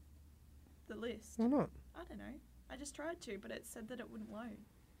it. The list. Why not? I don't know. I just tried to, but it said that it wouldn't load.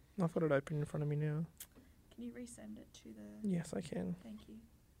 I've got it open in front of me now. Can you resend it to the... Yes, I can. Thank you.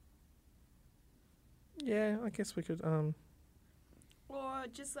 Yeah, I guess we could. Or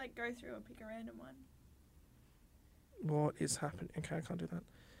just like go through and pick a random one. What is happening? Okay, I can't do that.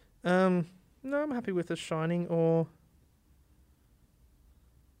 No, I'm happy with The Shining or.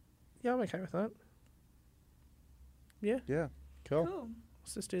 Yeah, I'm okay with that. Yeah, Yeah. Cool. Cool.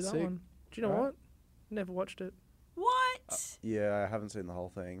 let's just do that Sick. one. Do you know Alright. what? Never watched it. What? Yeah, I haven't seen the whole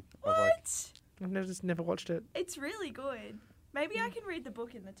thing. What? I've just never watched it. It's really good. Maybe I can read the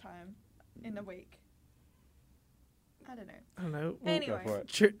book in the week. I don't know. I don't know. We'll Anyway. Go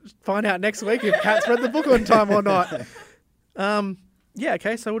for it. find out next week if Kat's read the book on time or not. Yeah,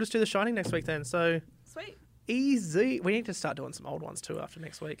 okay, so we'll just do The Shining next week then. So Sweet. easy. We need to start doing some old ones too after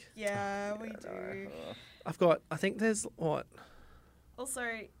next week. Yeah, we do. I think there's what? Also,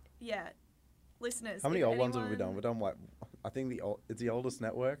 yeah, listeners. How many if old ones have we anyone- done? We've done like I think it's the oldest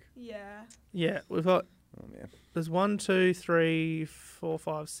network. Yeah. Yeah, we've got, Oh man. there's 1, 2, 3, 4,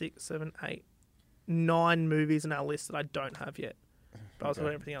 5, 6, 7, 8, 9 movies in our list that I don't have yet. But I was Okay.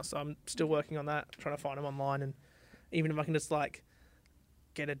 doing everything else, so I'm still working on that, trying to find them online, and even if I can just like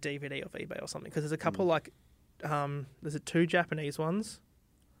get a DVD off eBay or something, because there's a couple like there's 2 Japanese ones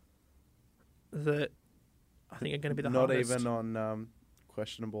that I think are going to be the Not hardest. even on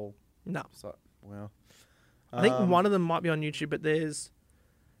questionable. No, So, wow. I think one of them might be on YouTube, but there's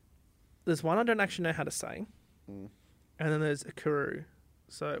one I don't actually know how to say, Mm. and then there's Akuru.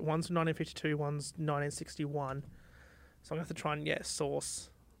 So one's from 1952, one's 1961. So I'm gonna have to try and source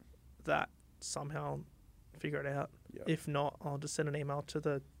that somehow, figure it out. Yep. If not, I'll just send an email to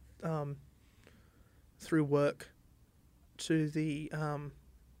the through work to the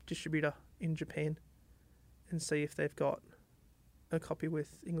distributor in Japan and see if they've got a copy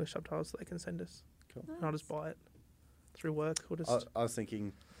with English subtitles that they can send us. Cool. And I'll just buy it through work or just. I was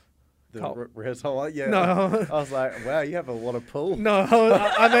thinking the Cult. Rizzo. Yeah. No. I was like, wow, you have a lot of pull. No,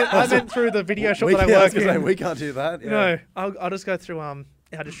 I meant through the video shop that I was work gonna say, in. we can't do that. Yeah. No, I'll just go through our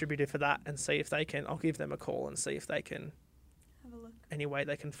distributor for that and see if they can. I'll give them a call and see if they can. Have a look. Any way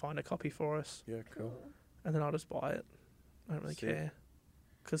they can find a copy for us, Yeah, cool. and then I'll just buy it. I don't really Sick. care,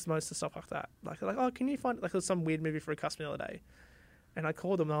 because most of the stuff like that, like they're like, oh, can you find like there's some weird movie for a customer the other day, and I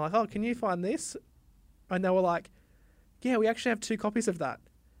called them. They're like, oh, can you find this? And they were like, yeah, we actually have 2 copies of that.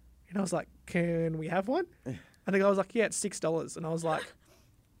 And I was like, can we have one? And the guy was like, yeah, it's $6. And I was like,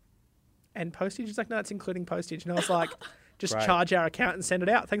 and postage? He's like, no, it's including postage. And I was like, just Right. charge our account and send it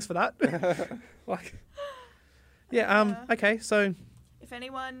out. Thanks for that. Like, yeah. Okay. So, If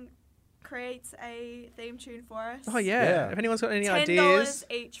anyone creates a theme tune for us, oh yeah. Yeah. If anyone's got any $10 ideas,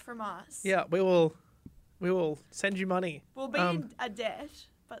 each from us. yeah, we will send you money. We'll be in a debt,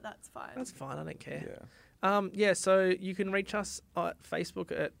 but that's fine. That's fine. I don't care. Yeah. Yeah. So you can reach us at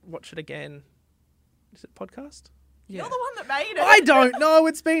Facebook at Watch It Again. Is it podcast? You're the one that made it. I don't know.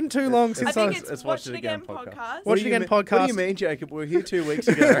 It's been too long I since think I. it's Watch It Again podcast. Watch It Again What do podcast. you mean, Jacob? We were here 2 weeks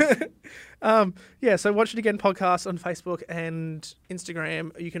ago. Yeah, so Watch It Again podcast on Facebook and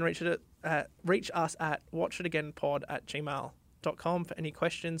Instagram. You can reach us at watchitagainpod@gmail.com for any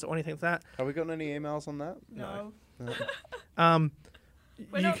questions or anything like that. Have we gotten any emails on that? No.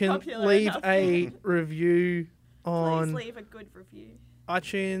 We're You not can popular leave enough. a review Please on leave a good review.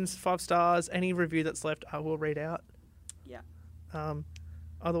 iTunes, 5 stars. Any review that's left, I will read out. Yeah.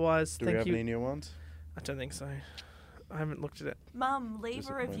 Otherwise, Do we thank have you. any new ones? I don't think so. I haven't looked at it. Mum, leave a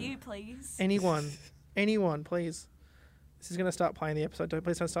Disappointing. review, please. Anyone, please. This is going to start playing the episode.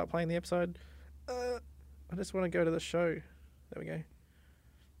 Please don't start playing the episode. I just want to go to the show. There we go.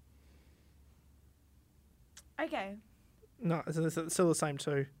 Okay. No, it's still the same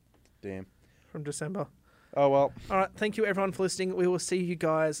too. Damn. From December. Oh, well. All right. Thank you, everyone, for listening. We will see you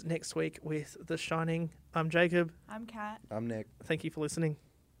guys next week with The Shining. I'm Jacob. I'm Kat. I'm Nick. Thank you for listening.